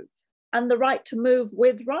move, and the right to move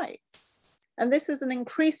with rights. And this is an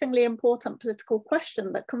increasingly important political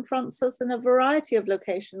question that confronts us in a variety of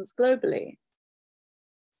locations globally.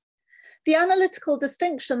 The analytical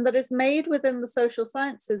distinction that is made within the social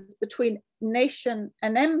sciences between nation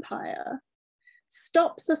and empire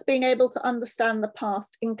stops us being able to understand the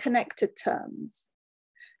past in connected terms.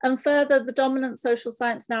 And further, the dominant social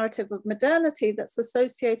science narrative of modernity that's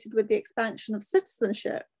associated with the expansion of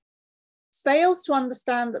citizenship fails to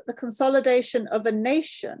understand that the consolidation of a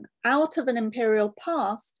nation out of an imperial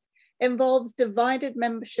past involves divided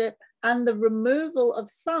membership and the removal of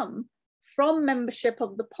some from membership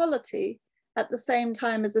of the polity at the same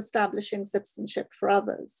time as establishing citizenship for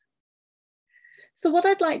others. So what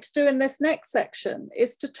I'd like to do in this next section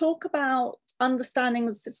is to talk about understanding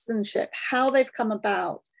of citizenship, how they've come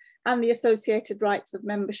about, and the associated rights of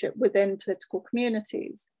membership within political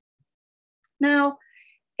communities. Now,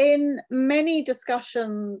 in many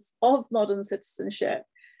discussions of modern citizenship,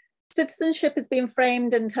 citizenship has been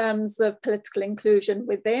framed in terms of political inclusion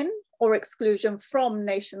within or exclusion from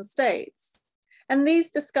nation states. And these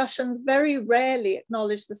discussions very rarely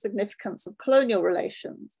acknowledge the significance of colonial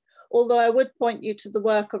relations, although I would point you to the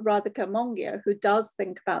work of Radhika Mongia, who does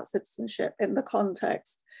think about citizenship in the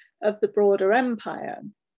context of the broader empire.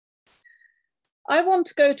 I want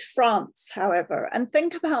to go to France, however, and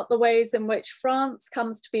think about the ways in which France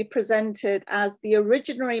comes to be presented as the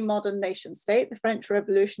originary modern nation state. The French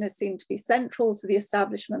Revolution is seen to be central to the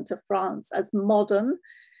establishment of France as modern.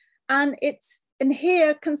 And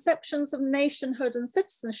here, conceptions of nationhood and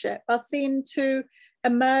citizenship are seen to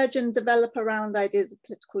emerge and develop around ideas of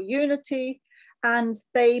political unity, and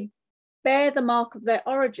they bear the mark of their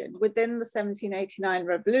origin within the 1789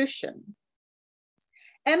 revolution.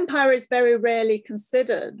 Empire is very rarely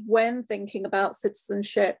considered when thinking about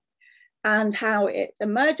citizenship and how it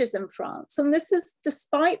emerges in France. And this is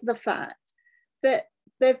despite the fact that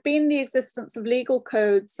there have been the existence of legal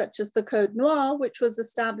codes such as the Code Noir, which was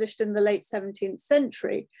established in the late 17th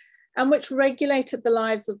century and which regulated the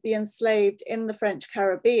lives of the enslaved in the French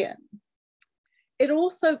Caribbean. It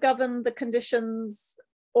also governed the conditions,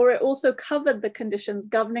 or it also covered the conditions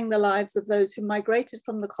governing the lives of those who migrated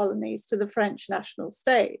from the colonies to the French national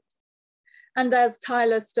state. And as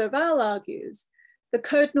Tyler Stovall argues, the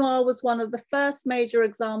Code Noir was one of the first major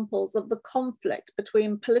examples of the conflict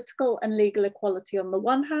between political and legal equality on the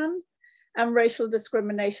one hand, and racial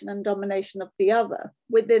discrimination and domination of the other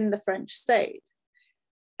within the French state.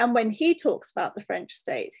 And when he talks about the French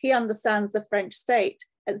state, he understands the French state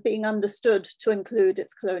as being understood to include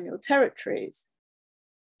its colonial territories.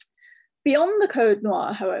 Beyond the Code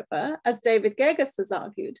Noir, however, as David Gegas has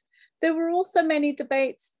argued, There were also many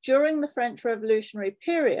debates during the French Revolutionary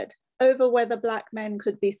period over whether Black men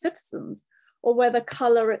could be citizens or whether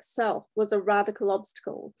color itself was a radical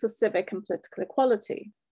obstacle to civic and political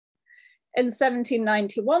equality. In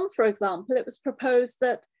 1791, for example, it was proposed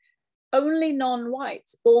that only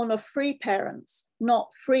non-whites born of free parents,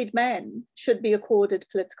 not freed men, should be accorded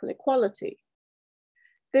political equality.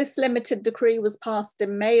 This limited decree was passed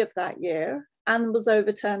in May of that year and was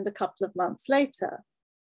overturned a couple of months later.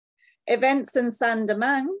 Events in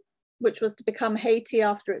Saint-Domingue, which was to become Haiti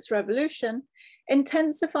after its revolution,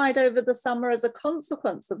 intensified over the summer as a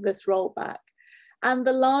consequence of this rollback, and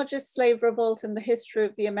the largest slave revolt in the history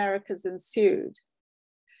of the Americas ensued.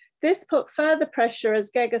 This put further pressure,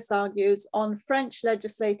 as Gegas argues, on French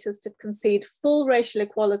legislators to concede full racial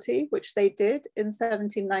equality, which they did in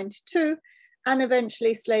 1792, and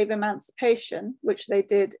eventually slave emancipation, which they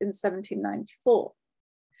did in 1794.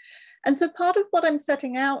 And so part of what I'm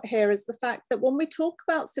setting out here is the fact that when we talk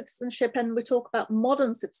about citizenship and we talk about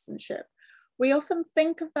modern citizenship, we often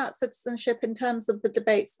think of that citizenship in terms of the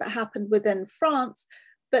debates that happened within France,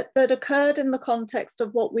 but that occurred in the context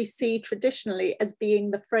of what we see traditionally as being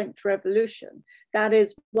the French Revolution. That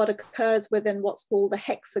is what occurs within what's called the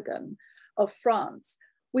hexagon of France.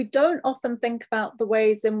 We don't often think about the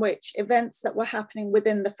ways in which events that were happening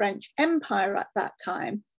within the French Empire at that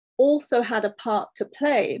time also had a part to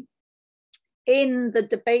play in the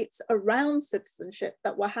debates around citizenship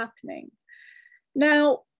that were happening.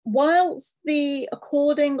 Now, whilst the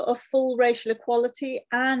according of full racial equality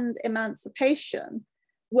and emancipation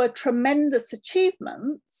were tremendous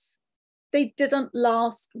achievements, they didn't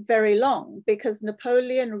last very long because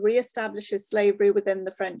Napoleon reestablishes slavery within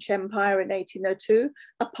the French Empire in 1802,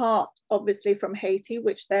 apart obviously from Haiti,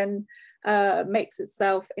 which then makes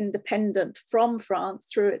itself independent from France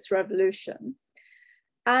through its revolution.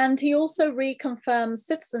 And he also reconfirms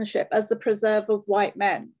citizenship as the preserve of white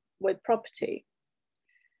men with property.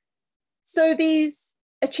 So these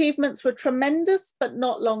achievements were tremendous, but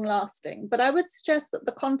not long lasting. But I would suggest that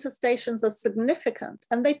the contestations are significant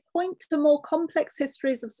and they point to more complex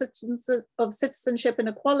histories of citizenship and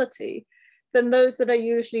equality than those that are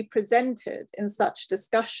usually presented in such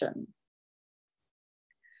discussion.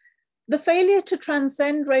 The failure to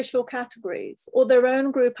transcend racial categories or their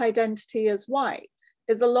own group identity as white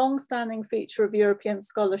is a long-standing feature of European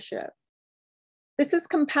scholarship. This is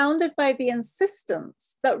compounded by the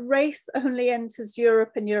insistence that race only enters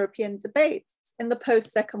Europe and European debates in the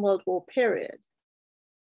post-Second World War period.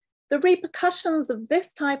 The repercussions of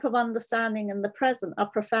this type of understanding in the present are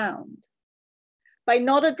profound. By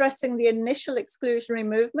not addressing the initial exclusionary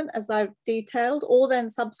movement, as I've detailed, or then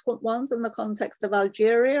subsequent ones in the context of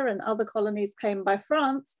Algeria and other colonies claimed by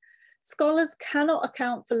France, scholars cannot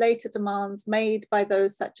account for later demands made by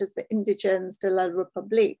those such as the Indigènes de la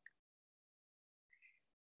République.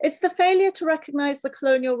 It's the failure to recognize the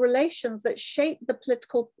colonial relations that shape the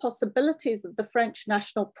political possibilities of the French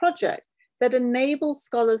national project that enables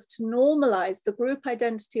scholars to normalize the group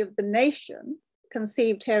identity of the nation,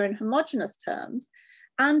 conceived here in homogeneous terms,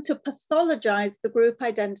 and to pathologize the group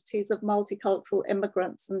identities of multicultural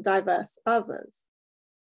immigrants and diverse others.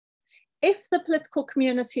 If the political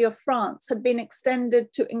community of France had been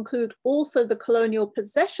extended to include also the colonial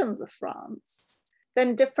possessions of France,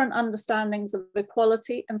 then different understandings of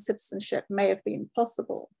equality and citizenship may have been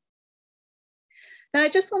possible. Now, I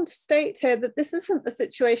just want to state here that this isn't a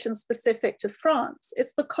situation specific to France.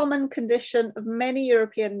 It's the common condition of many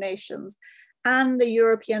European nations and the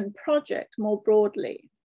European project more broadly.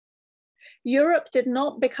 Europe did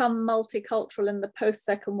not become multicultural in the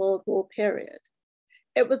post-Second World War period.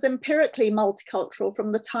 It was empirically multicultural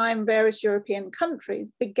from the time various European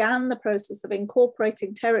countries began the process of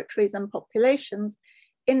incorporating territories and populations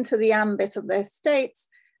into the ambit of their states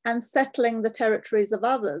and settling the territories of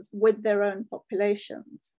others with their own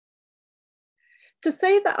populations. To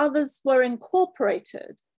say that others were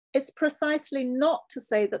incorporated is precisely not to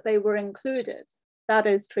say that they were included, that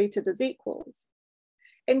is, treated as equals.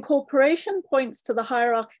 Incorporation points to the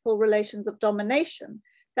hierarchical relations of domination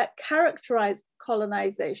that characterized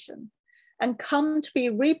colonization and come to be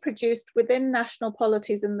reproduced within national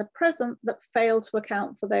polities in the present that fail to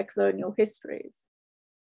account for their colonial histories.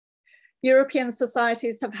 European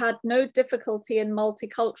societies have had no difficulty in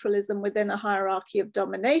multiculturalism within a hierarchy of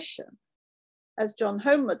domination, as John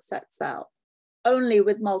Homewood sets out, only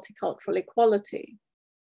with multicultural equality.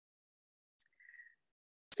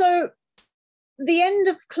 So the end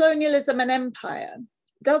of colonialism and empire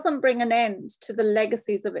doesn't bring an end to the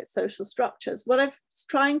legacies of its social structures. What I'm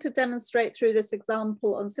trying to demonstrate through this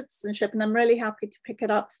example on citizenship, and I'm really happy to pick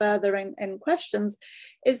it up further in questions,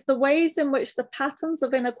 is the ways in which the patterns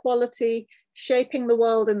of inequality shaping the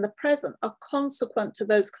world in the present are consequent to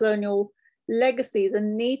those colonial legacies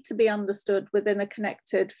and need to be understood within a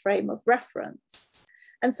connected frame of reference.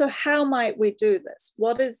 And so how might we do this?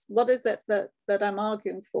 What is it that I'm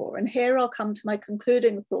arguing for? And here I'll come to my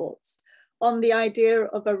concluding thoughts on the idea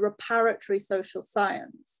of a reparatory social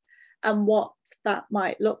science and what that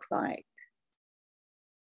might look like.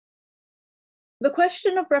 The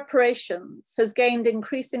question of reparations has gained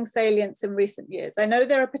increasing salience in recent years. I know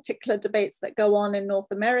there are particular debates that go on in North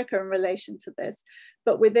America in relation to this,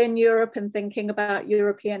 but within Europe and thinking about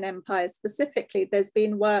European empires specifically, there's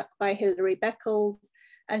been work by Hilary Beckles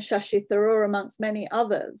and Shashi Tharoor, amongst many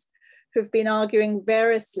others, who've been arguing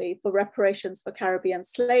variously for reparations for Caribbean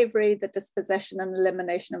slavery, the dispossession and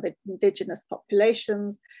elimination of indigenous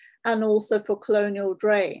populations, and also for colonial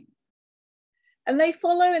drain. And they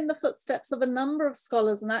follow in the footsteps of a number of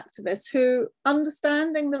scholars and activists who,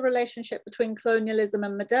 understanding the relationship between colonialism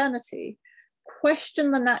and modernity,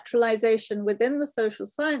 question the naturalization within the social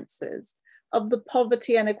sciences of the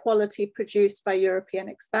poverty and inequality produced by European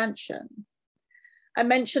expansion. I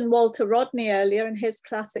mentioned Walter Rodney earlier, and his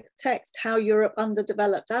classic text, How Europe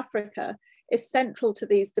Underdeveloped Africa, is central to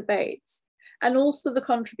these debates. And also the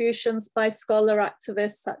contributions by scholar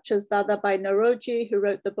activists such as Dadabhai Naoroji, who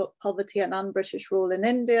wrote the book Poverty and Un-British Rule in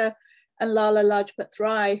India, and Lala Lajpat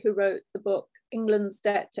Rai, who wrote the book England's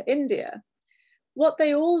Debt to India. What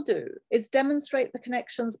they all do is demonstrate the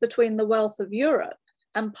connections between the wealth of Europe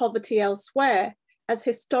and poverty elsewhere as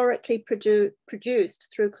historically produced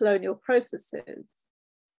through colonial processes.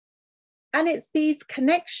 And it's these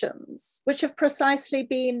connections which have precisely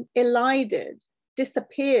been elided,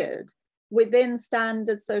 disappeared within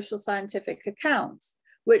standard social scientific accounts,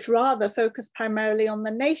 which rather focus primarily on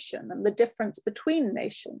the nation and the difference between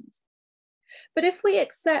nations. But if we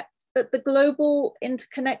accept that the global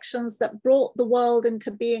interconnections that brought the world into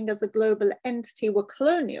being as a global entity were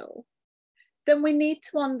colonial, then we need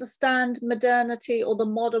to understand modernity or the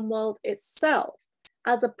modern world itself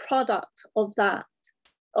as a product of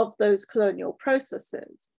those colonial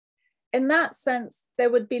processes. In that sense,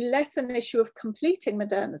 there would be less an issue of completing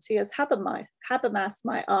modernity, as Habermas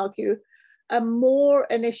might argue, and more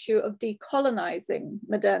an issue of decolonizing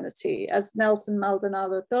modernity, as Nelson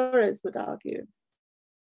Maldonado Torres would argue.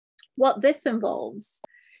 What this involves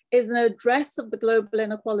is an address of the global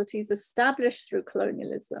inequalities established through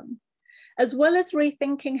colonialism, as well as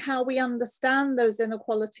rethinking how we understand those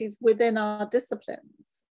inequalities within our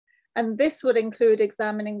disciplines. And this would include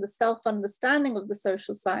examining the self-understanding of the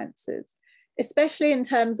social sciences, especially in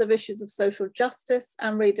terms of issues of social justice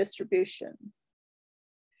and redistribution.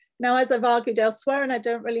 Now, as I've argued elsewhere, and I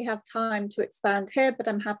don't really have time to expand here, but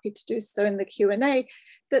I'm happy to do so in the Q&A,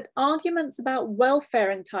 that arguments about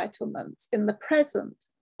welfare entitlements in the present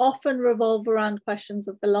often revolve around questions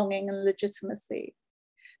of belonging and legitimacy.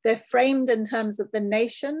 They're framed in terms of the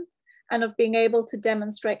nation and of being able to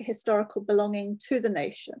demonstrate historical belonging to the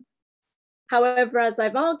nation. However, as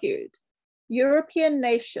I've argued, European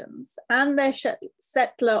nations and their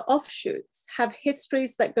settler offshoots have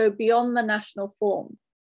histories that go beyond the national form.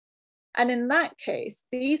 And in that case,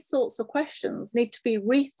 these sorts of questions need to be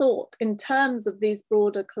rethought in terms of these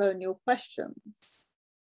broader colonial questions.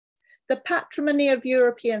 The patrimony of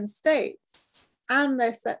European states and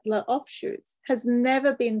their settler offshoots has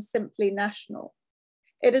never been simply national.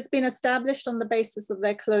 It has been established on the basis of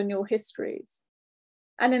their colonial histories.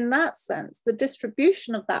 And in that sense, the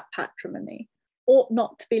distribution of that patrimony ought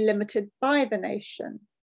not to be limited by the nation.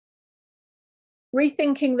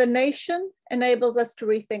 Rethinking the nation enables us to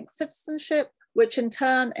rethink citizenship, which in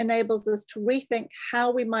turn enables us to rethink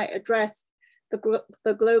how we might address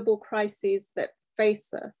the global crises that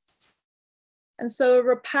face us. And so a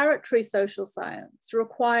reparatory social science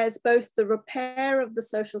requires both the repair of the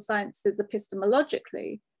social sciences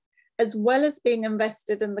epistemologically, as well as being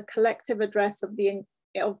invested in the collective address of the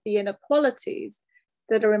inequalities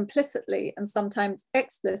that are implicitly and sometimes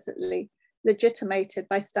explicitly legitimated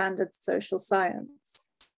by standard social science.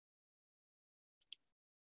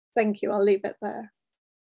 Thank you, I'll leave it there.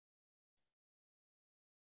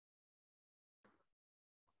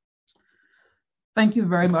 Thank you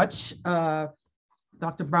very much,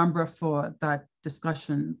 Dr. Bhambra, for that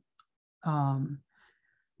discussion, the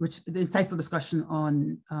insightful discussion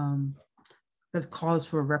on that calls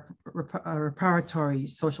for reparatory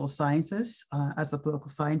social sciences as a political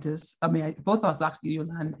scientist. I mean, both of us actually,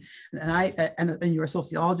 Yolande and I, and you're a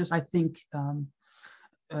sociologist, I think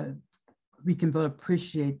we can better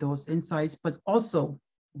appreciate those insights, but also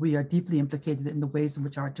we are deeply implicated in the ways in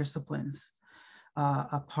which our disciplines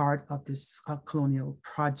are part of this colonial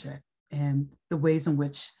project, and the ways in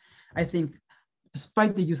which I think,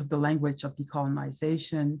 despite the use of the language of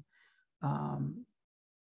decolonization,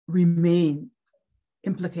 remain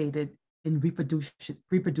implicated in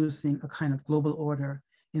reproducing a kind of global order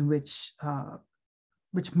in which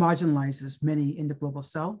marginalizes many in the global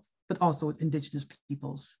South, but also indigenous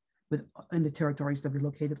peoples in the territories that we're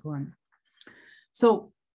located on.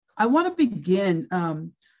 So I want to begin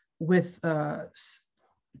with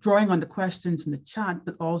drawing on the questions in the chat,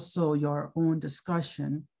 but also your own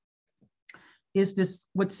discussion. Is this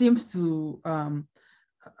what seems to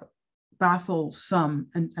baffle some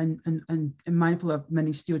and mindful of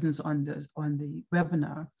many students on the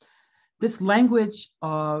webinar? This language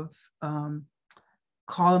of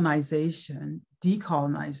colonization,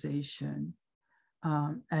 decolonization,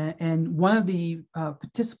 and one of the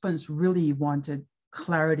participants really wanted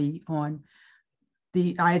clarity on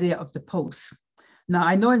the idea of the post. Now,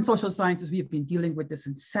 I know in social sciences, we have been dealing with this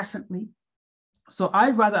incessantly. So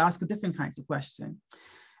I'd rather ask a different kinds of question.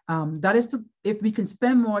 That is, if we can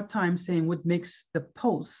spend more time saying what makes the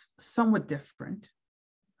post somewhat different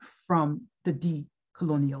from the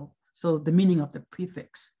decolonial, so the meaning of the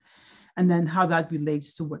prefix, and then how that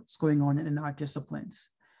relates to what's going on in our disciplines.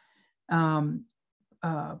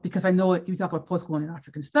 Because I know we talk about post-colonial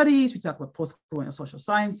African studies, we talk about post-colonial social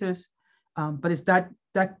sciences, but it's that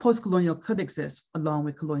post-colonial could exist along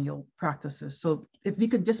with colonial practices. So if we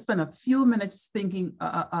could just spend a few minutes thinking,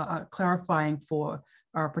 clarifying for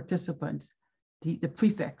our participants, the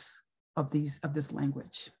prefix of this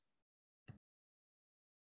language.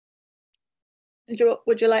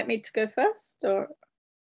 Would you like me to go first, or?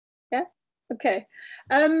 Yeah, okay.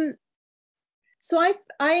 So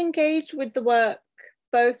I engaged with the work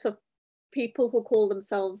both of people who call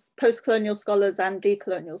themselves post-colonial scholars and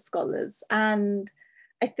decolonial scholars. And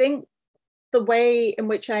I think the way in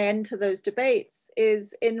which I enter those debates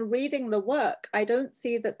is in reading the work. I don't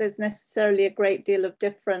see that there's necessarily a great deal of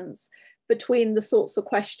difference between the sorts of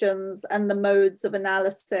questions and the modes of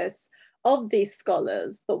analysis of these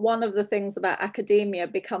scholars. But one of the things about academia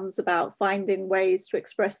becomes about finding ways to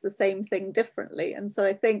express the same thing differently. And so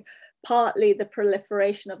I think partly the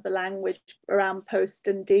proliferation of the language around post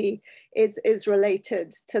and de is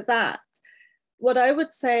related to that. What I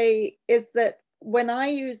would say is that when I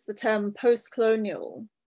use the term post-colonial,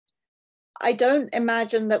 I don't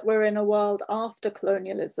imagine that we're in a world after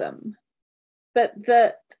colonialism, but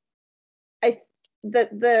that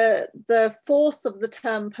the force of the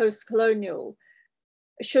term post-colonial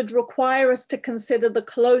should require us to consider the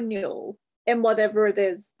colonial in whatever it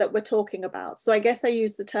is that we're talking about. So I guess I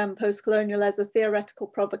use the term post-colonial as a theoretical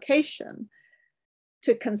provocation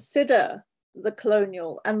to consider the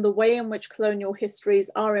colonial and the way in which colonial histories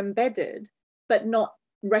are embedded, but not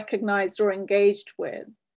recognized or engaged with.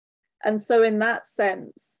 And so in that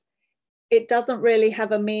sense, it doesn't really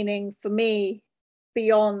have a meaning for me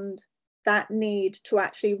beyond that need to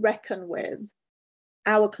actually reckon with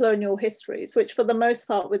our colonial histories, which for the most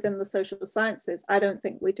part within the social sciences, I don't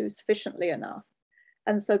think we do sufficiently enough.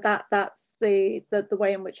 And so that's the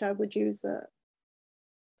way in which I would use it.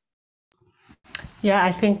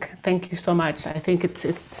 Yeah, thank you so much. I think it's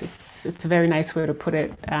a very nice way to put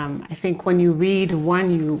it. I think when you read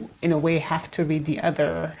one, you in a way have to read the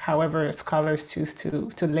other, however scholars choose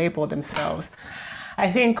to label themselves. I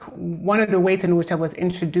think one of the ways in which I was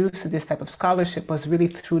introduced to this type of scholarship was really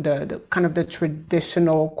through the kind of the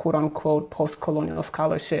traditional quote unquote post-colonial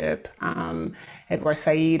scholarship, Edward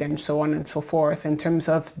Said and so on and so forth, in terms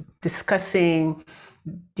of discussing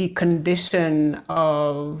the condition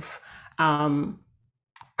of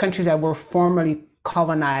countries that were formerly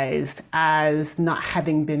colonized as not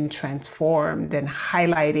having been transformed, and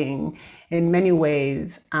highlighting in many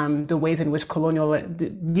ways the ways in which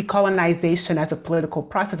decolonization as a political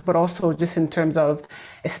process, but also just in terms of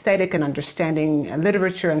aesthetic and understanding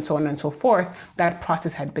literature and so on and so forth, that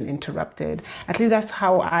process had been interrupted. At least that's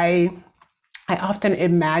how I often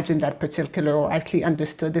imagined that particular, or actually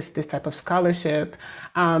understood this type of scholarship.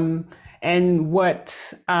 And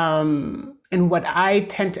what I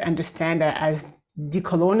tend to understand as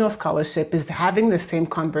decolonial scholarship is having the same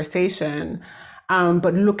conversation,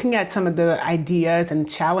 but looking at some of the ideas and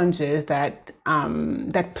challenges that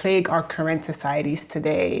plague our current societies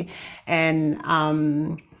today. And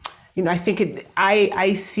I think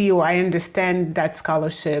I see, or I understand that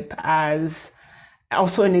scholarship as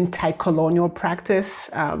also an anti-colonial practice,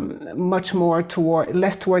 much more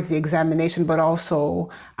less towards the examination, but also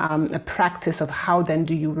a practice of how then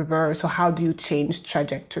do you reverse or how do you change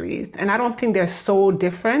trajectories. And I don't think they're so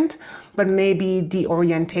different, but maybe the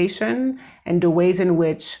orientation and the ways in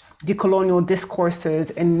which decolonial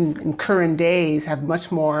discourses in current days have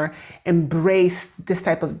much more embraced this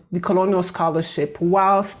type of decolonial scholarship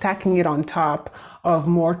while stacking it on top of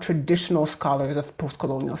more traditional scholars of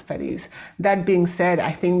post-colonial studies. That being said,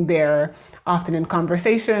 I think they're often in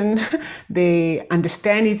conversation, they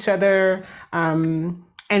understand each other, and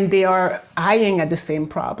they are eyeing at the same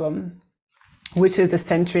problem, which is the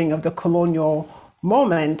centering of the colonial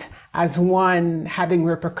moment as one having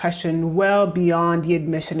repercussion well beyond the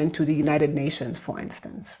admission into the United Nations, for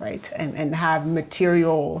instance, right? And have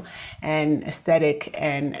material and aesthetic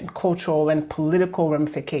and cultural and political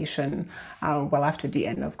ramification well after the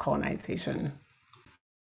end of colonization.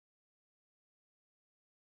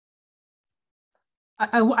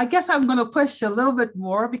 I guess I'm going to push a little bit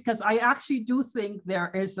more, because I actually do think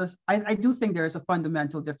I do think there is a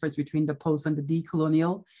fundamental difference between the post and the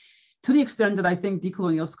decolonial, to the extent that I think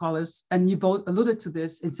decolonial scholars, and you both alluded to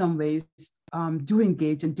this in some ways, do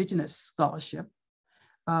engage Indigenous scholarship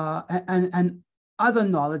and other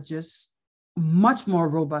knowledges much more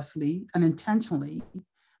robustly and intentionally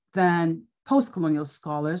than post-colonial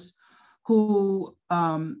scholars who,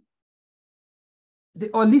 or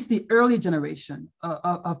at least the early generation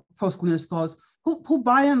of post-colonial scholars who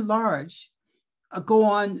by and large go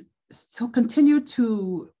on to continue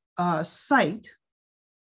to cite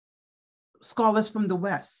scholars from the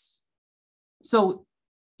West. So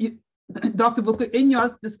Dr. Bouka, in your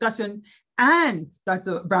discussion, and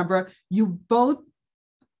Dr. Bhambra, you both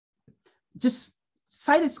just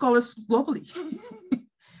cited scholars globally.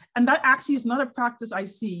 And that actually is not a practice I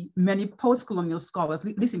see many post-colonial scholars,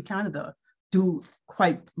 at least in Canada, do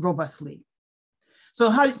quite robustly. So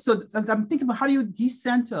I'm thinking about, how do you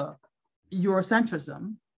decenter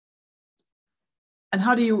Eurocentrism? And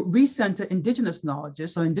how do you recenter Indigenous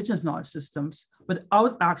knowledges or Indigenous knowledge systems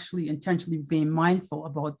without actually intentionally being mindful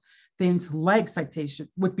about things like citation,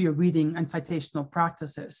 would be reading and citational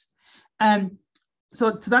practices? And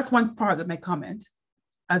so that's one part of my comment,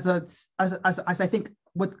 as I think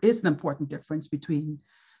what is an important difference between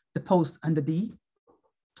the post and the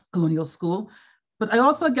decolonial school. But I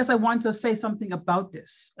also guess I want to say something about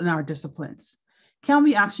this in our disciplines. Can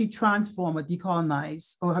we actually transform or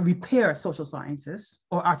decolonize or repair social sciences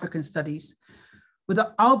or African studies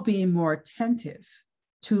without being more attentive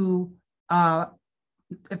to,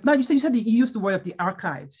 if not, you said you used the word of the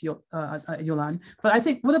archives, Yolande, but I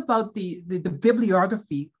think, what about the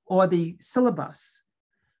bibliography or the syllabus,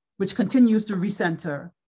 which continues to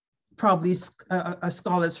recenter probably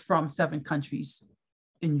scholars from 7 countries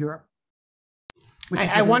in Europe?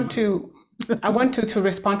 I want to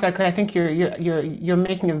respond to that, because I think you're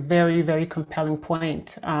making a very, very compelling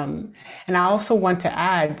point. And I also want to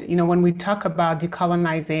add, when we talk about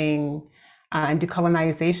decolonizing and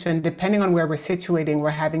decolonization, depending on where we're situating,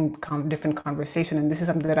 we're having different conversation. And this is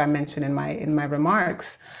something that I mentioned in my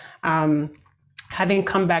remarks. Having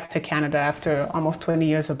come back to Canada after almost 20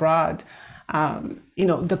 years abroad,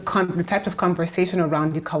 the type of conversation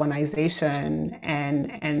around decolonization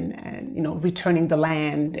and returning the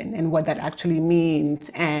land and what that actually means,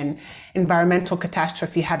 and environmental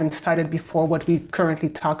catastrophe having started before what we currently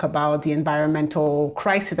talk about, the environmental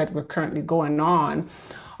crisis that we're currently going on,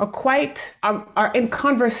 are in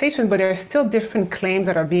conversation, but there are still different claims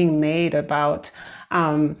that are being made about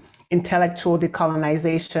intellectual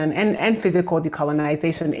decolonization and physical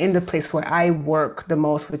decolonization in the place where I work the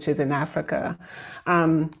most, which is in Africa.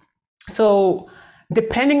 So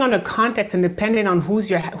depending on the context and depending on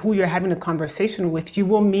who you're having a conversation with, you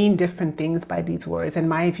will mean different things by these words, in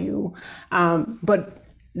my view. But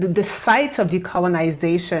the sites of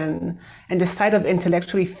decolonization and the site of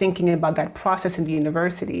intellectually thinking about that process in the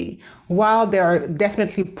university, while there are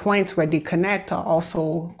definitely points where they connect, are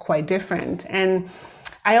also quite different. And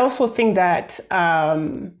I also think that,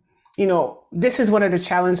 this is one of the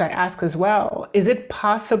challenges I ask as well. Is it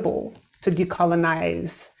possible to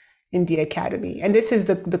decolonize in the academy? And this is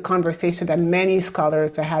the conversation that many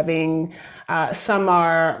scholars are having. Some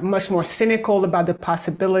are much more cynical about the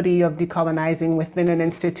possibility of decolonizing within an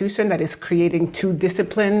institution that is creating to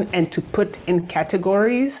discipline and to put in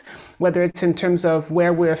categories, whether it's in terms of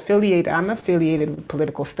where we're affiliated. I'm affiliated with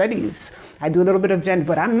political studies. I do a little bit of gender,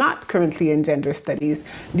 but I'm not currently in gender studies.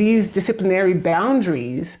 These disciplinary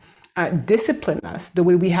boundaries discipline us. The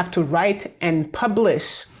way we have to write and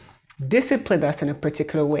publish discipline us in a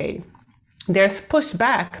particular way. there's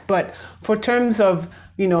pushback, but for terms of,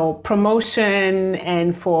 you know, promotion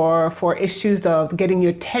and for issues of getting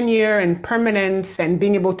your tenure and permanence and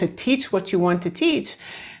being able to teach what you want to teach,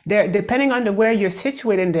 there, depending on where you're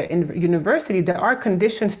situated in the university, there are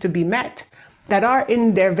conditions to be met that are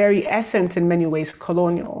in their very essence in many ways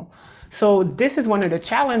colonial. So this is one of the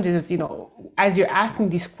challenges, you know, as you're asking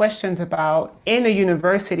these questions about in a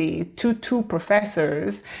university to two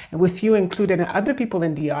professors, and with you included and other people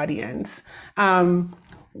in the audience,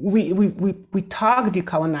 we talk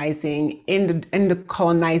decolonizing in the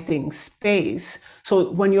colonizing space.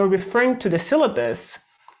 So when you're referring to the syllabus,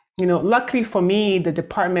 you know, luckily for me, the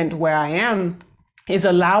department where I am is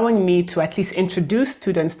allowing me to at least introduce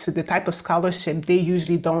students to the type of scholarship they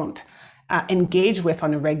usually don't engage with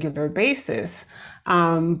on a regular basis.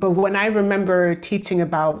 But when I remember teaching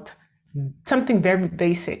about something very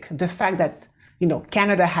basic, the fact that, you know,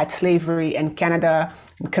 Canada had slavery, and Canada,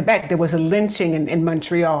 in Quebec, there was a lynching in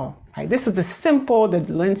Montreal. Right? This was the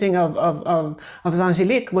lynching of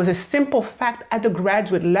Angélique was a simple fact at the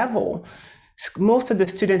graduate level. Most of the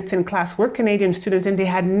students in class were Canadian students, and they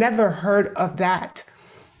had never heard of that.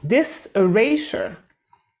 This erasure,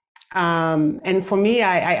 and for me,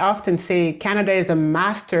 I often say Canada is a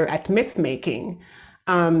master at myth making,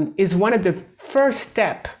 is one of the first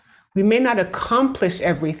steps. We may not accomplish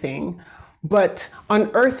everything, but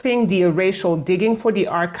unearthing the erasure, digging for the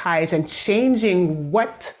archives, and changing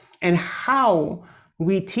what and how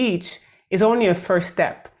we teach is only a first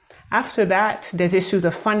step. After that, there's issues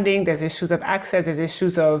of funding, there's issues of access, there's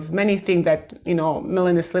issues of many things that, you know,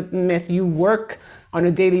 Melinda Smith, you work on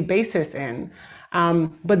a daily basis in.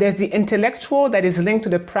 But there's the intellectual that is linked to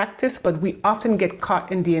the practice, but we often get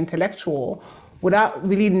caught in the intellectual without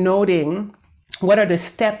really noting what are the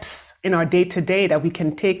steps in our day-to-day that we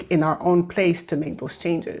can take in our own place to make those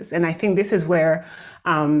changes. And I think this is where,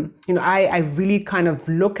 you know, I really kind of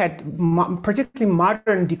look at particularly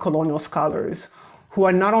modern decolonial scholars who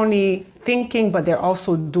are not only thinking, but they're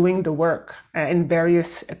also doing the work in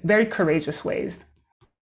various, very courageous ways.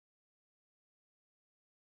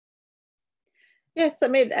 Yes, I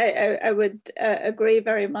mean, I would agree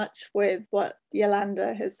very much with what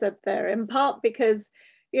Yolande has said there, in part because,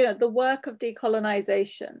 you know, the work of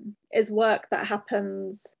decolonization is work that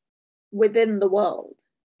happens within the world.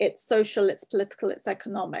 It's social, it's political, it's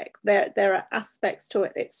economic. There are aspects to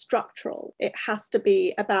it. It's structural. It has to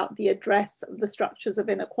be about the address of the structures of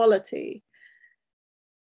inequality.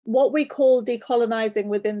 What we call decolonizing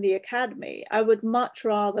within the academy, I would much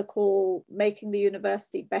rather call making the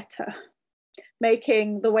university better,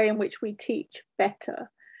 making the way in which we teach better,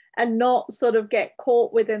 and not sort of get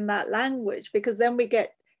caught within that language, because then we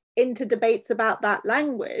get into debates about that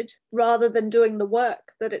language rather than doing the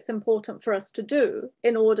work that it's important for us to do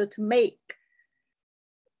in order to make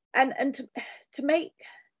and to make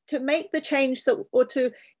the change that, or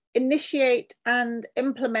to initiate and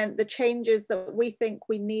implement the changes that we think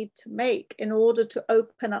we need to make in order to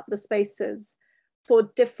open up the spaces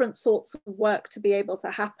for different sorts of work to be able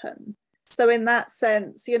to happen. So in that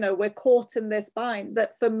sense, you know, we're caught in this bind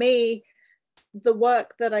that for me, the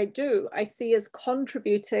work that I do, I see as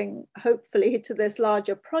contributing, hopefully, to this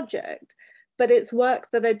larger project, but it's work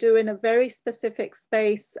that I do in a very specific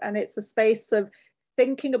space, and it's a space of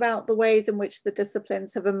thinking about the ways in which the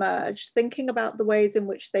disciplines have emerged, thinking about the ways in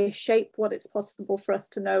which they shape what it's possible for us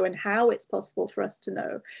to know and how it's possible for us to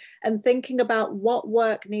know, and thinking about what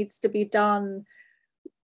work needs to be done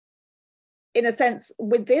in a sense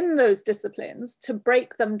within those disciplines to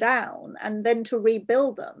break them down and then to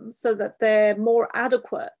rebuild them so that they're more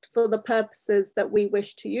adequate for the purposes that we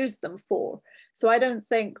wish to use them for. So I don't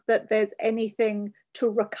think that there's anything to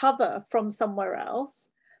recover from somewhere else.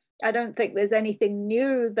 I don't think there's anything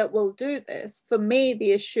new that will do this. For me,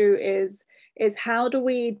 the issue is how do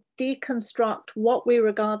we deconstruct what we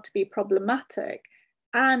regard to be problematic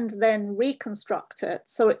and then reconstruct it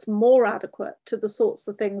so it's more adequate to the sorts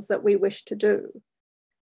of things that we wish to do.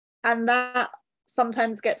 And that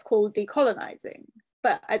sometimes gets called decolonizing,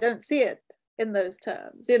 but I don't see it in those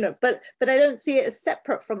terms, you know, but I don't see it as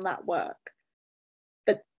separate from that work.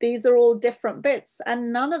 But these are all different bits,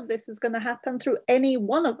 and none of this is going to happen through any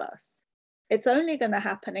one of us. It's only going to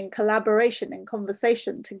happen in collaboration, in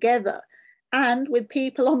conversation together, and with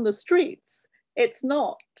people on the streets. It's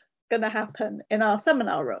not going to happen in our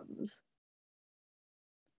seminar rooms.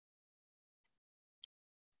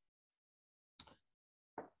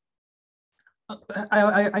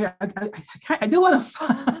 I do want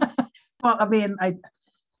to. Well, I mean,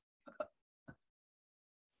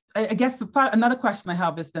 I guess another question I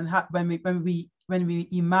have is then when we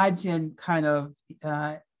imagine kind of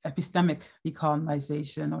epistemic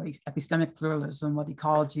decolonization or epistemic pluralism or the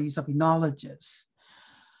ecologies of enologists,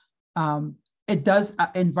 it does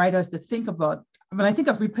invite us to think about, when I think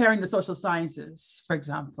of repairing the social sciences, for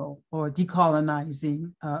example, or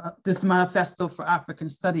decolonizing this manifesto for African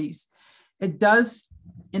studies, it does,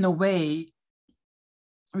 in a way,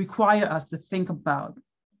 require us to think about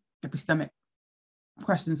epistemic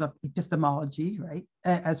questions of epistemology, right?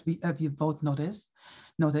 As you both noted.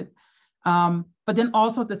 But then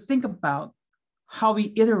also to think about how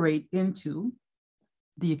we iterate into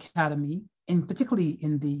the academy, and particularly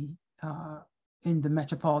in the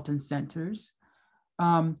metropolitan centers,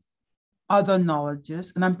 other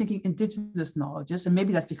knowledges, and I'm thinking indigenous knowledges, and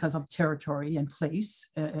maybe that's because of territory and place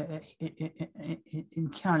in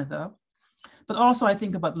Canada. But also I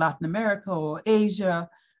think about Latin America or Asia,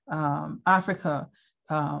 Africa.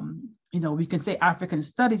 We can say African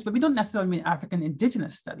studies, but we don't necessarily mean African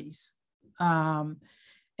indigenous studies. And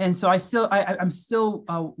so I'm still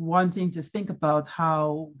wanting to think about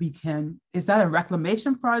how we can, is that a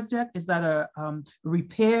reclamation project? Is that a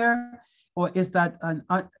repair? Or is that an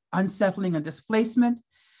unsettling and displacement?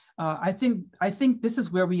 I think this is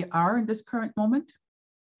where we are in this current moment.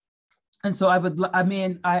 And so I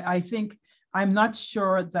think I'm not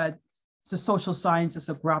sure that the social sciences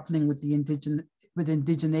are grappling with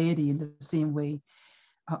indigeneity in the same way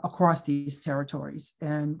across these territories.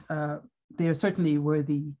 And they are certainly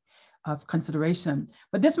worthy of consideration.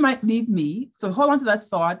 But this might lead me, so hold on to that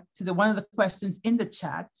thought, to one of the questions in the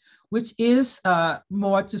chat, which is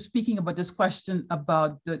more to speaking about this question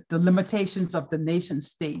about the limitations of the nation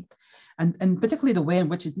state, and particularly the way in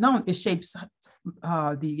which it shapes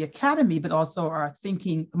the academy, but also our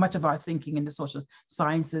thinking, much of our thinking in the social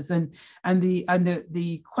sciences. And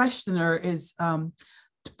the questioner is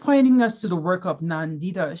pointing us to the work of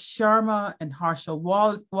Nandita Sharma and Harsha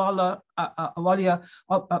Walia,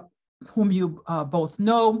 whom you both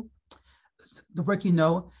know, the work you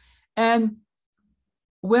know, and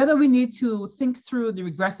whether we need to think through the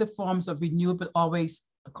regressive forms of renewal, but always,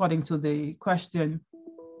 according to the question,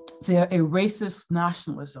 there are racist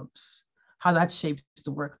nationalisms, how that shapes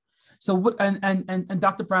the work. So, and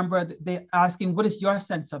Dr. Bhambra, they're asking, what is your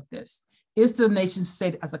sense of this? Is the nation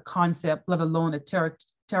state as a concept, let alone a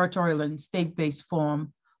territorial and state-based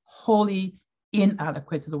form, wholly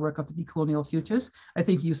inadequate to the work of the decolonial futures? I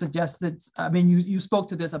think you suggested, you spoke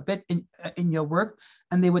to this a bit in your work,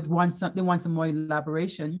 and they want some more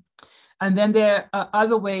elaboration. And then there are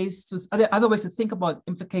other ways to think about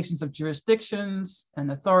implications of jurisdictions and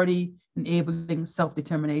authority enabling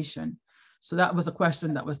self-determination. So that was a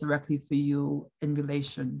question that was directly for you in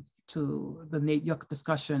relation to your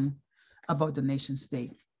discussion about the nation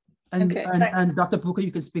state. And, okay, and Dr. Bouka,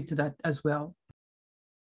 you can speak to that as well.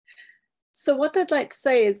 So what I'd like to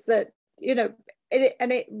say is that,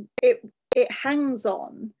 it hangs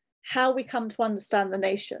on how we come to understand the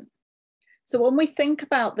nation. So when we think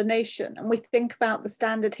about the nation and we think about the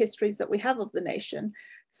standard histories that we have of the nation,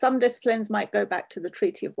 some disciplines might go back to the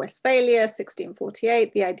Treaty of Westphalia,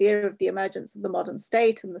 1648, the idea of the emergence of the modern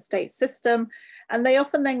state and the state system. And they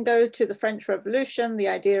often then go to the French Revolution, the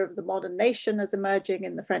idea of the modern nation as emerging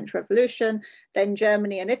in the French Revolution. Then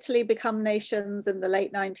Germany and Italy become nations in the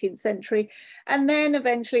late 19th century. And then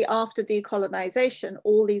eventually after decolonization,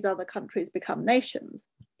 all these other countries become nations.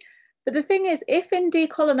 But the thing is, if in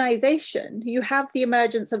decolonization, you have the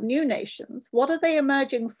emergence of new nations, what are they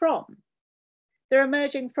emerging from? They're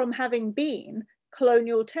emerging from having been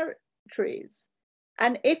colonial territories.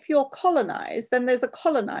 And if you're colonized, then there's a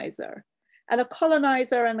colonizer. And a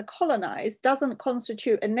colonizer and a colonized doesn't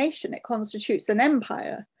constitute a nation, it constitutes an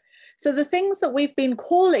empire. So the things that we've been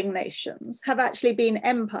calling nations have actually been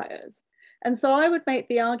empires. And so I would make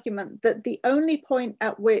the argument that the only point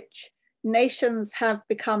at which nations have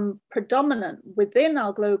become predominant within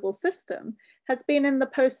our global system has been in the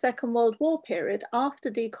post-Second World War period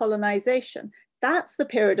after decolonization. That's the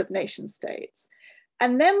period of nation states.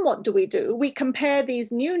 And then what do? We compare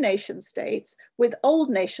these new nation states with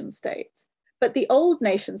old nation states. But the old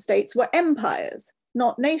nation states were empires,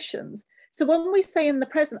 not nations. So when we say in the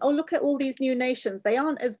present, oh, look at all these new nations, they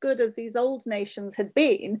aren't as good as these old nations had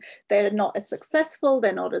been. They're not as successful,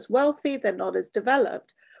 they're not as wealthy, they're not as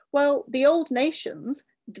developed. Well, the old nations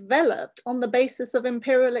developed on the basis of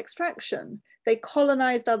imperial extraction. They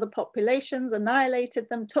colonized other populations, annihilated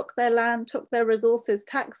them, took their land, took their resources,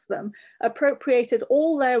 taxed them, appropriated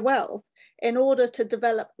all their wealth in order to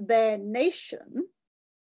develop their nation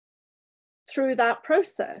through that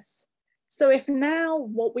process. So if now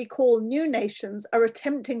what we call new nations are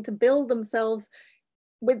attempting to build themselves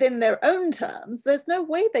within their own terms, there's no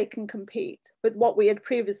way they can compete with what we had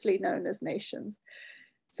previously known as nations.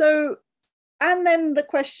 So, and then the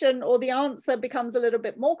question or the answer becomes a little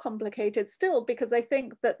bit more complicated still, because I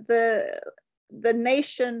think that the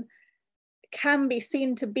nation can be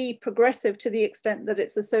seen to be progressive to the extent that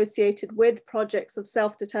it's associated with projects of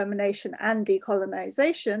self-determination and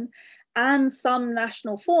decolonization, and some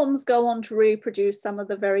national forms go on to reproduce some of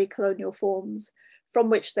the very colonial forms from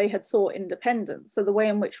which they had sought independence. So the way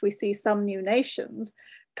in which we see some new nations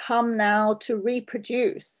come now to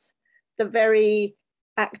reproduce the very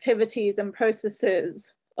activities and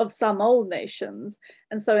processes of some old nations.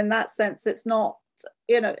 And so in that sense, it's not,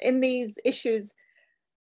 in these issues,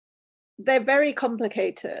 they're very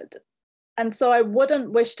complicated. And so I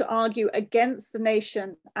wouldn't wish to argue against the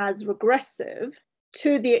nation as regressive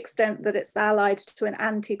to the extent that it's allied to an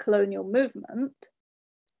anti-colonial movement.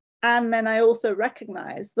 And then I also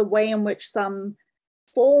recognize the way in which some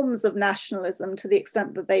forms of nationalism, to the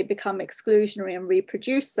extent that they become exclusionary and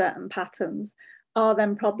reproduce certain patterns, are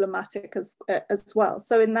then problematic as well.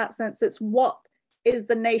 So in that sense, it's what is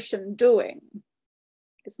the nation doing?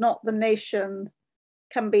 It's not the nation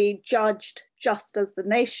can be judged just as the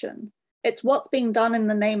nation. It's what's being done in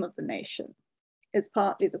the name of the nation is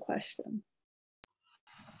partly the question.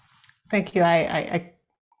 Thank you. I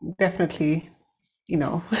definitely,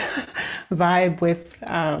 vibe with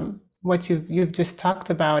what you've just talked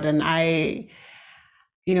about. And I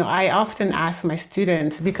often ask my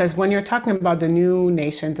students, because when you're talking about the new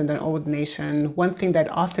nations and the old nation, one thing that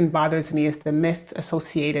often bothers me is the myth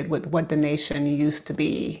associated with what the nation used to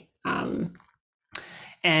be.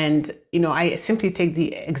 And, I simply take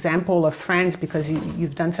the example of France because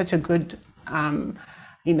you've done such a good,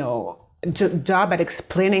 job at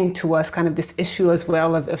explaining to us kind of this issue as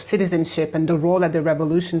well of citizenship and the role that the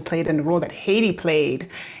revolution played and the role that Haiti played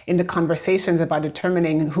in the conversations about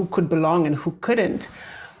determining who could belong and who couldn't.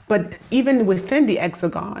 But even within the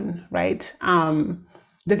Hexagon, right,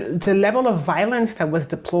 the level of violence that was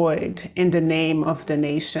deployed in the name of the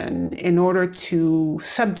nation in order to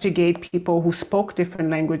subjugate people who spoke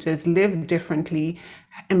different languages, lived differently,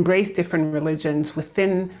 embraced different religions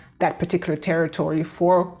within that particular territory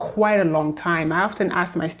for quite a long time. I often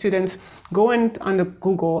ask my students, go on the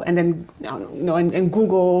Google and then, and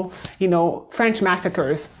Google, French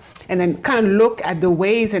massacres, and then kind of look at the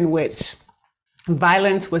ways in which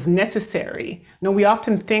violence was necessary. We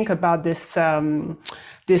often think about this, I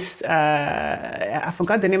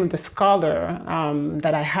forgot the name of the scholar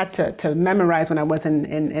that I had to memorize when I was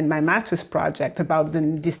in my master's project about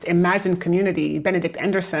this imagined community, Benedict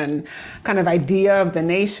Anderson kind of idea of the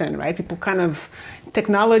nation, right? People kind of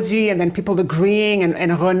technology and then people agreeing,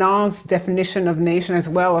 and Renan's definition of nation as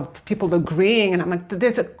well, of people agreeing. And I'm like,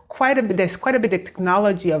 there's quite a bit of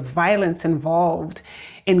technology of violence involved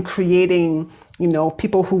in creating,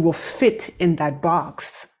 people who will fit in that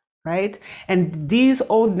box. Right? And these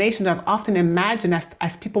old nations are often imagined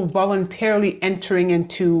as people voluntarily entering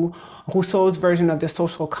into Rousseau's version of the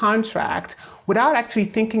social contract without actually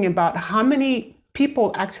thinking about how many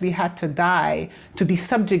people actually had to die to be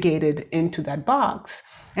subjugated into that box.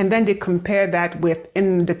 And then they compare that with,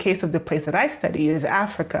 in the case of the place that I study, is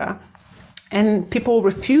Africa, and people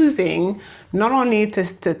refusing not only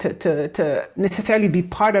to necessarily be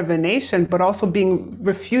part of a nation, but also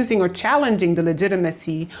refusing or challenging the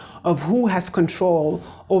legitimacy of who has control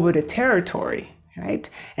over the territory, right?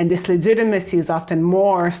 And this legitimacy is often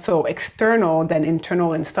more so external than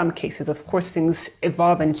internal in some cases. Of course, things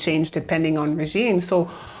evolve and change depending on regime. So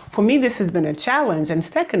for me, this has been a challenge. And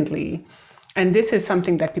secondly, and this is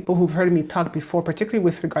something that people who've heard me talk before, particularly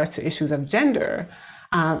with regards to issues of gender,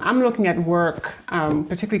 I'm looking at work,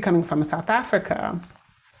 particularly coming from South Africa,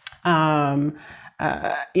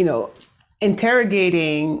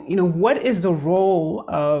 interrogating, what is the role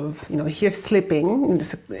of, here slipping,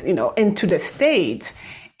 into the state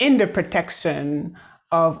in the protection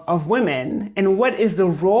of women, and what is the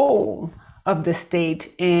role of the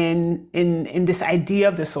state in this idea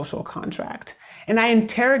of the social contract. And I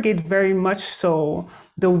interrogate very much so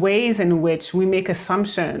the ways in which we make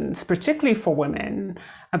assumptions, particularly for women,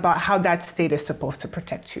 about how that state is supposed to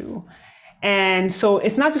protect you. And so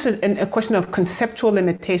it's not just a question of conceptual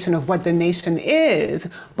limitation of what the nation is,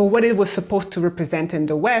 but what it was supposed to represent in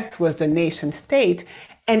the West was the nation state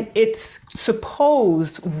and its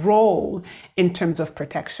supposed role in terms of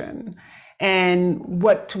protection. And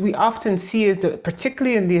what we often see is,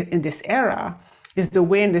 particularly in this era, is the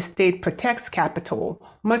way in the state protects capital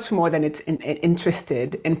much more than it's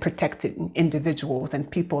interested in protecting individuals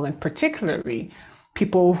and people, and particularly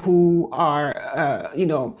people who are,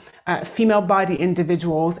 female body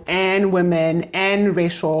individuals and women and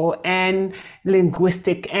racial and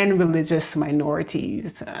linguistic and religious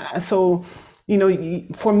minorities. So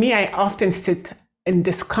for me, I often sit in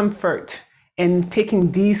discomfort in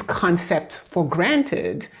taking these concepts for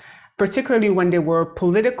granted, particularly when they were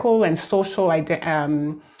political and social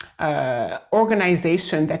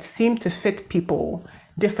organization that seem to fit people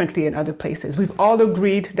differently in other places. We've all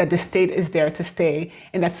agreed that the state is there to stay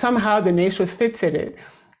and that somehow the nation fits in it.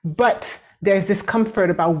 But there's discomfort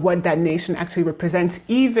about what that nation actually represents,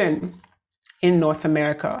 even in North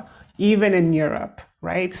America, even in Europe,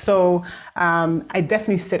 right? So I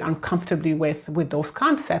definitely sit uncomfortably with those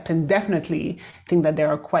concepts, and definitely think that there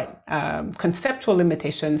are quite conceptual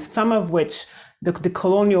limitations, some of which the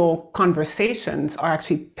colonial conversations are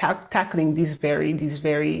actually tackling these various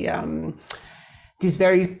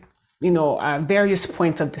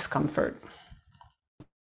points of discomfort.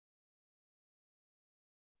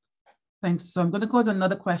 Thanks. So I'm going to go to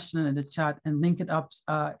another question in the chat and link it up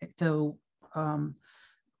to some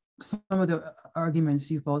of the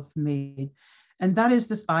arguments you both made. And that is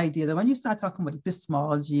this idea that when you start talking about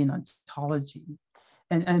epistemology and ontology,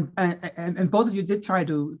 and both of you did try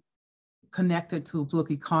to connect it to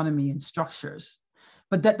political economy and structures,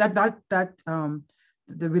 but the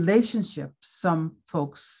relationship, some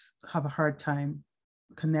folks have a hard time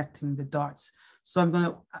connecting the dots. So I'm going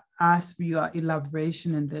to ask for your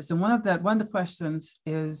elaboration in this. And one of the questions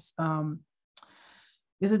is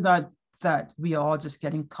it not that we are all just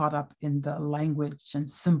getting caught up in the language and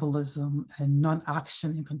symbolism and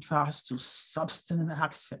non-action in contrast to substantive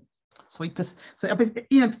action? So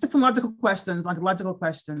epistemological questions, ontological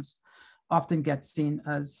questions often get seen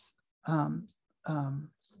as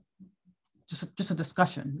just a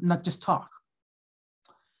discussion, not just talk.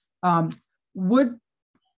 What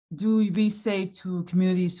do we say to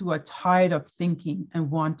communities who are tired of thinking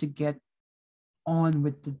and want to get on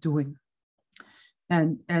with the doing?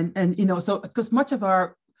 And so because much of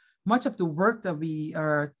the work that we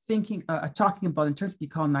are talking about in terms of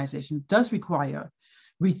decolonization does require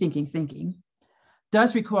rethinking thinking,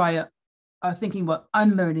 does require thinking about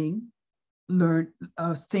unlearning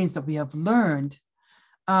things that we have learned.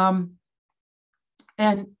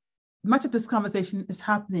 And much of this conversation is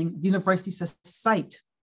happening, the university is a site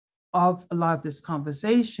of a lot of this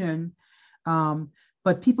conversation,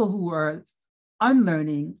 but people who are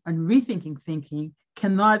unlearning and rethinking thinking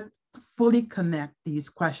cannot fully connect these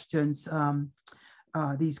questions,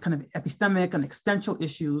 these kind of epistemic and existential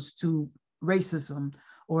issues to racism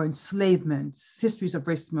or enslavement, histories of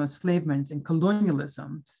racism, enslavement, and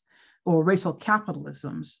colonialisms, or racial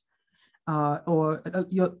capitalisms, or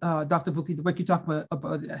Dr. Bouka, the work you talk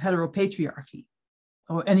about heteropatriarchy,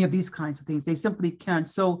 or any of these kinds of things. They simply can't.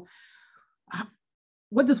 So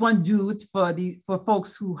what does one do for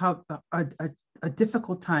folks who have a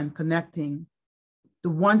difficult time connecting the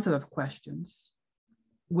one set of questions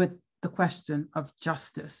with the question of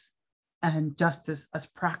justice and justice as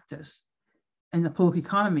practice in the political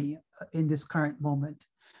economy in this current moment?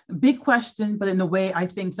 A big question, but in a way, I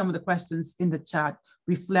think some of the questions in the chat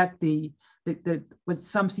reflect the what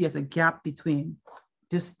some see as a gap between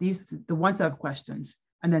the one set of questions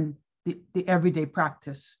and then the everyday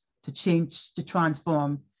practice to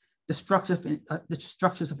transform the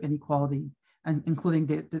structures of inequality, and including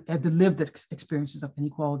the lived experiences of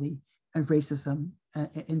inequality and racism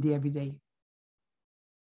in the everyday.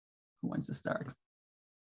 Who wants to start?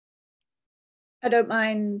 I don't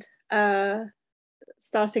mind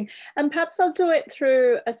starting, and perhaps I'll do it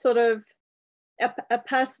through a sort of a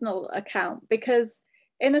personal account, because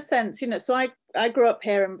in a sense, so I grew up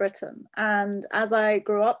here in Britain, and as I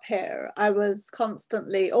grew up here, I was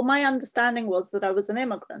constantly, or my understanding was that I was an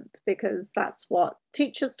immigrant, because that's what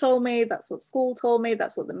teachers told me, that's what school told me,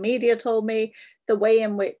 that's what the media told me, the way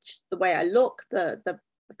I look, the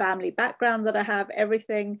family background that I have,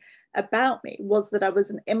 everything about me was that I was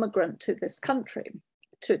an immigrant to this country,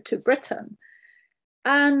 to Britain.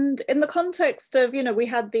 And in the context of, we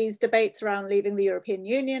had these debates around leaving the European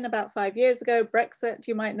Union about 5 years ago, Brexit,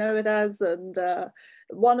 you might know it as, and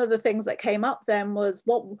one of the things that came up then was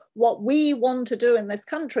what we want to do in this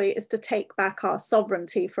country is to take back our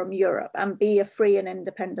sovereignty from Europe and be a free and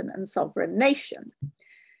independent and sovereign nation.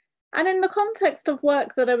 And in the context of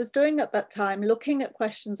work that I was doing at that time, looking at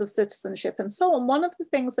questions of citizenship and so on, one of the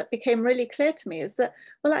things that became really clear to me is that,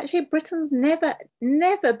 well, actually, Britain's never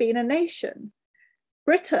been a nation.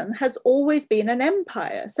 Britain has always been an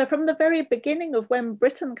empire. So from the very beginning of when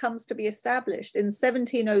Britain comes to be established in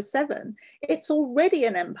 1707, it's already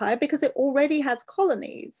an empire because it already has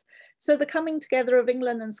colonies. So the coming together of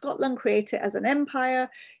England and Scotland create it as an empire.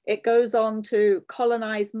 It goes on to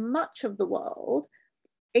colonize much of the world,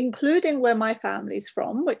 including where my family's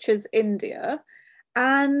from, which is India.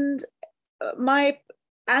 And my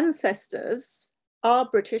ancestors are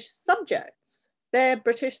British subjects. They're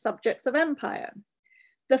British subjects of empire.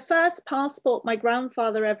 The first passport my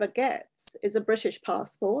grandfather ever gets is a British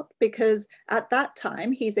passport, because at that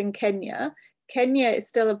time he's in Kenya. Kenya is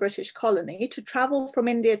still a British colony. To travel from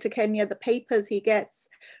India to Kenya, the papers he gets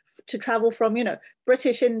to travel from,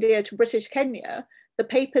 British India to British Kenya, the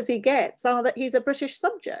papers he gets are that he's a British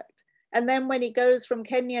subject. And then when he goes from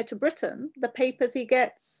Kenya to Britain, the papers he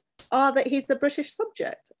gets are that he's a British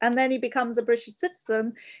subject. And then he becomes a British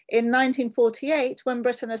citizen in 1948, when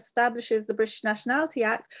Britain establishes the British Nationality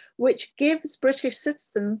Act, which gives British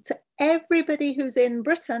citizen to everybody who's in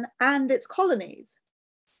Britain and its colonies.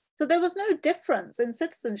 So there was no difference in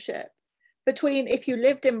citizenship between if you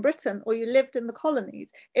lived in Britain or you lived in the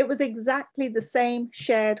colonies. It was exactly the same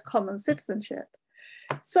shared common citizenship.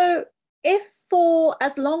 So if for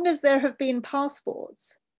as long as there have been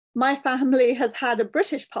passports, my family has had a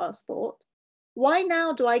British passport, why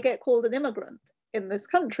now do I get called an immigrant in this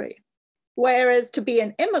country? Whereas to be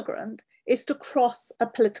an immigrant is to cross a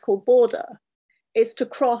political border, is to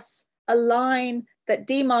cross a line that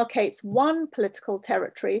demarcates one political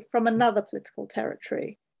territory from another political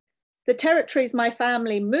territory. The territories my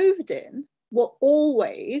family moved in were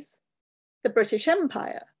always the British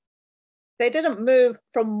Empire. They didn't move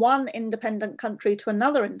from one independent country to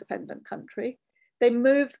another independent country. They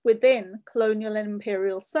moved within colonial and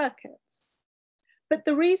imperial circuits. But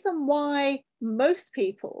the reason why most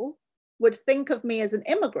people would think of me as an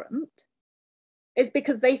immigrant is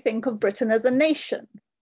because they think of Britain as a nation,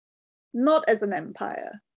 not as an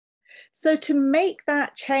empire. So to make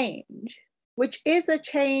that change, which is a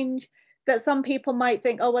change that some people might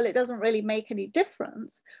think, oh, well, it doesn't really make any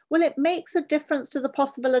difference. Well, it makes a difference to the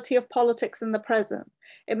possibility of politics in the present.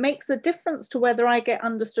 It makes a difference to whether I get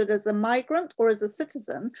understood as a migrant or as a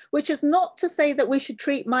citizen, which is not to say that we should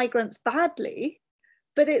treat migrants badly,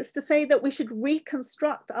 but it's to say that we should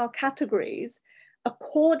reconstruct our categories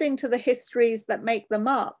according to the histories that make them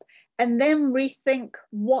up, and then rethink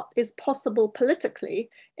what is possible politically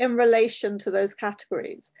in relation to those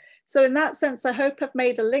categories. So in that sense, I hope I've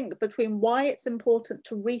made a link between why it's important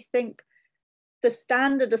to rethink the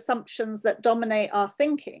standard assumptions that dominate our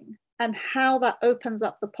thinking and how that opens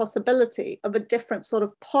up the possibility of a different sort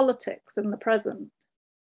of politics in the present.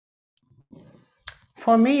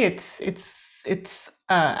 For me,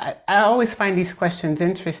 I always find these questions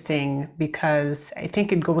interesting because I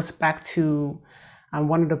think it goes back to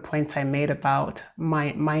one of the points I made about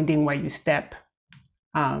minding where you step.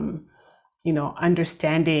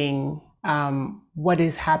 Understanding what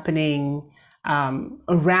is happening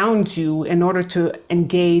around you in order to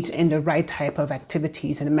engage in the right type of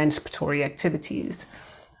activities and emancipatory activities.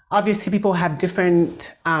 Obviously, people have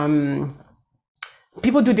different,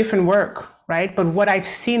 people do different work, right? But what I've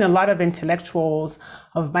seen a lot of intellectuals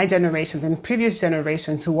of my generations and previous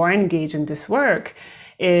generations who are engaged in this work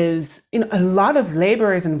is, a lot of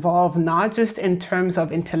labor is involved, not just in terms of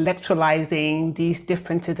intellectualizing these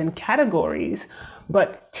differences in categories,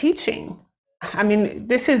 but teaching. I mean,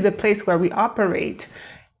 this is the place where we operate,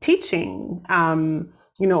 teaching.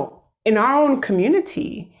 In our own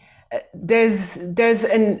community, there's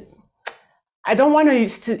an, I don't want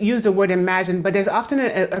to use the word imagine, but there's often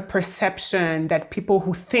a perception that people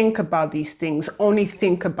who think about these things only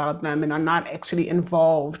think about them and are not actually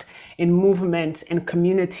involved in movements and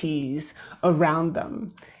communities around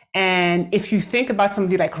them. And if you think about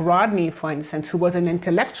somebody like Rodney, for instance, who was an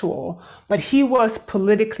intellectual, but he was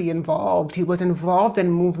politically involved, he was involved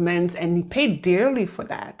in movements, and he paid dearly for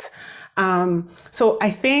that. So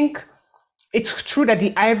I think it's true that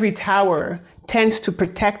the ivory tower tends to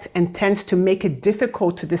protect and tends to make it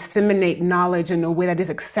difficult to disseminate knowledge in a way that is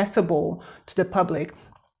accessible to the public.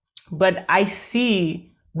 But I see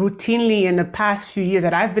routinely in the past few years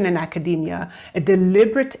that I've been in academia, a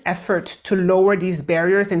deliberate effort to lower these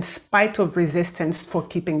barriers in spite of resistance to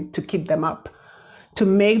keep them up, to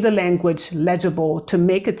make the language legible, to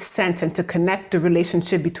make it sense, and to connect the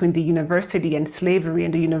relationship between the university and slavery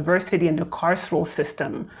and the university and the carceral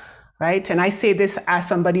system. Right? And I say this as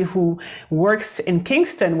somebody who works in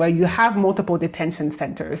Kingston, where you have multiple detention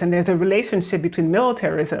centers, and there's a relationship between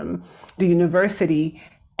militarism, the university,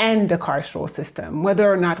 and the carceral system,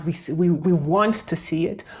 whether or not we want to see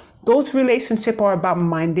it. Those relationships are about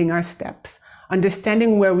minding our steps,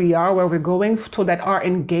 understanding where we are, where we're going, so that our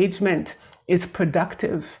engagement is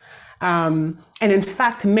productive. And in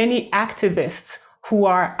fact, many activists who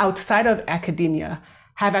are outside of academia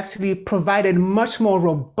have actually provided much more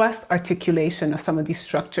robust articulation of some of these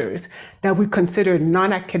structures that we consider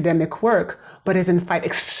non-academic work, but is in fact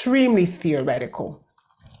extremely theoretical.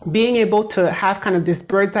 being able to have kind of this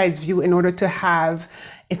bird's eye view in order to have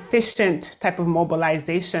efficient type of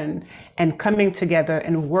mobilization and coming together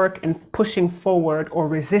and work and pushing forward or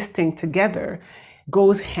resisting together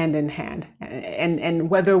goes hand in hand. And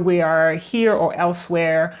whether we are here or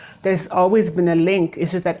elsewhere, there's always been a link.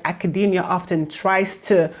 It's just that academia often tries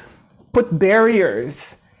to put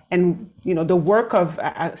barriers. And the work of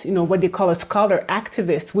what they call a scholar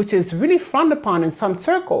activist, which is really frowned upon in some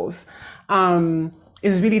circles,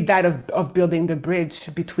 is really that of building the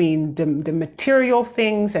bridge between the material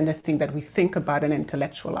things and the thing that we think about and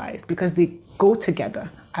intellectualize, because they go together,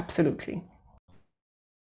 absolutely.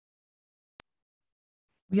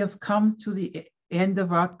 We have come to the end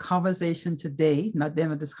of our conversation today, not the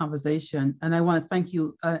end of this conversation, and I want to thank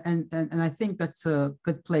you. And I think that's a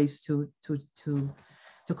good place to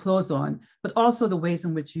close on, but also the ways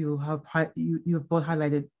in which you have both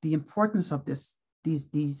highlighted the importance of this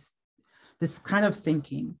kind of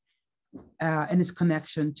thinking and its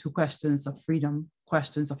connection to questions of freedom,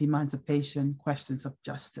 questions of emancipation, questions of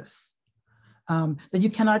justice. That you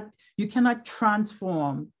cannot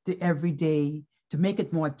transform the everyday to make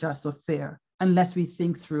it more just or fair unless we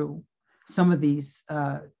think through some of these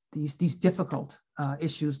difficult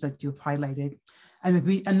issues that you've highlighted,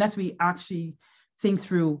 and unless we actually think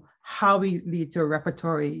through how we lead to a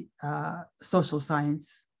repertory social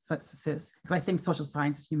science success, because I think social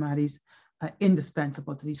sciences, humanities are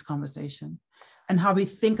indispensable to these conversations, and how we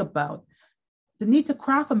think about the need to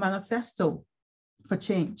craft a manifesto for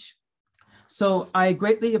change. So I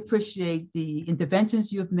greatly appreciate the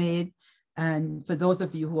interventions you've made, and for those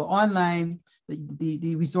of you who are online,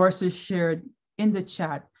 the resources shared in the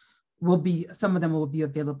chat some of them will be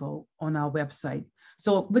available on our website.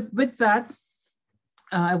 So with that,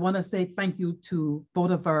 I want to say thank you to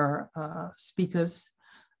both of our speakers,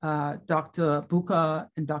 Dr. Bouka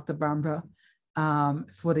and Dr. Bhambra,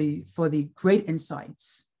 for the great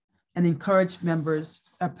insights, and encourage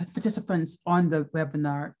participants on the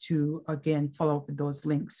webinar to, again, follow up with those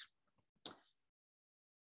links.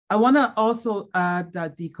 I want to also add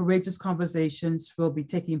that the Courageous Conversations will be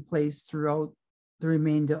taking place throughout the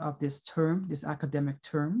remainder of this term, this academic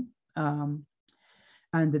term. And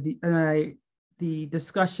the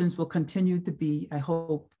discussions will continue to be, I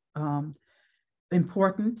hope,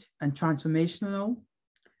 important and transformational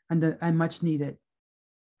and much needed.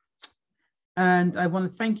 And I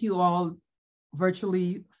want to thank you all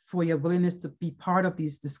virtually for your willingness to be part of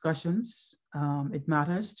these discussions. It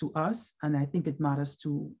matters to us, and I think it matters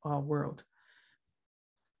to our world.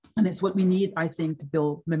 And it's what we need, I think, to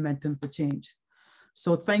build momentum for change.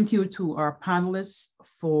 So thank you to our panelists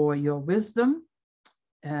for your wisdom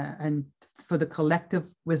and for the collective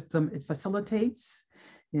wisdom it facilitates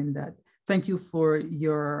in that. Thank you for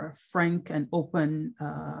your frank and open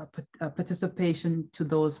participation to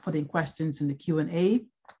those putting questions in the Q&A.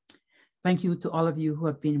 Thank you to all of you who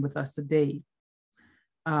have been with us today.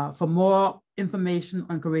 For more information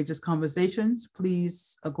on Courageous Conversations,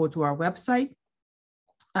 please go to our website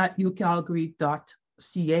at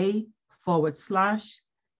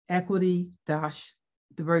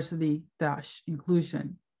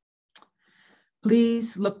ucalgary.ca/equity-diversity-inclusion.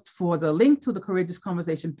 Please look for the link to the Courageous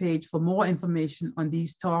Conversation page for more information on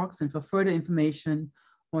these talks and for further information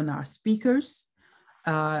on our speakers.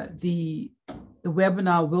 The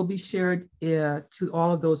webinar will be shared to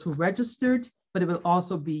all of those who registered, but it will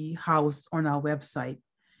also be housed on our website.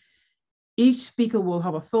 Each speaker will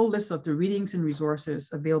have a full list of the readings and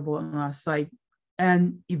resources available on our site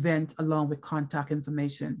and event along with contact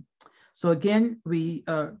information. So again, we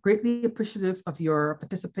are greatly appreciative of your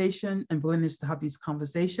participation and willingness to have these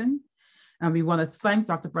conversations. And we want to thank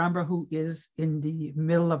Dr. Bhambra, who is in the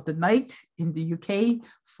middle of the night in the UK,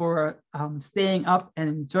 for staying up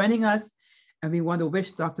and joining us. And we want to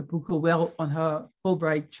wish Dr. Bouka well on her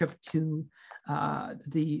Fulbright trip to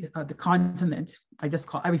the continent. I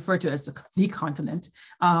refer to it as the continent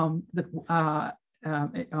on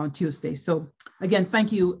Tuesday. So again,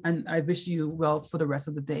 thank you, and I wish you well for the rest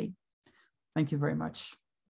of the day. Thank you very much.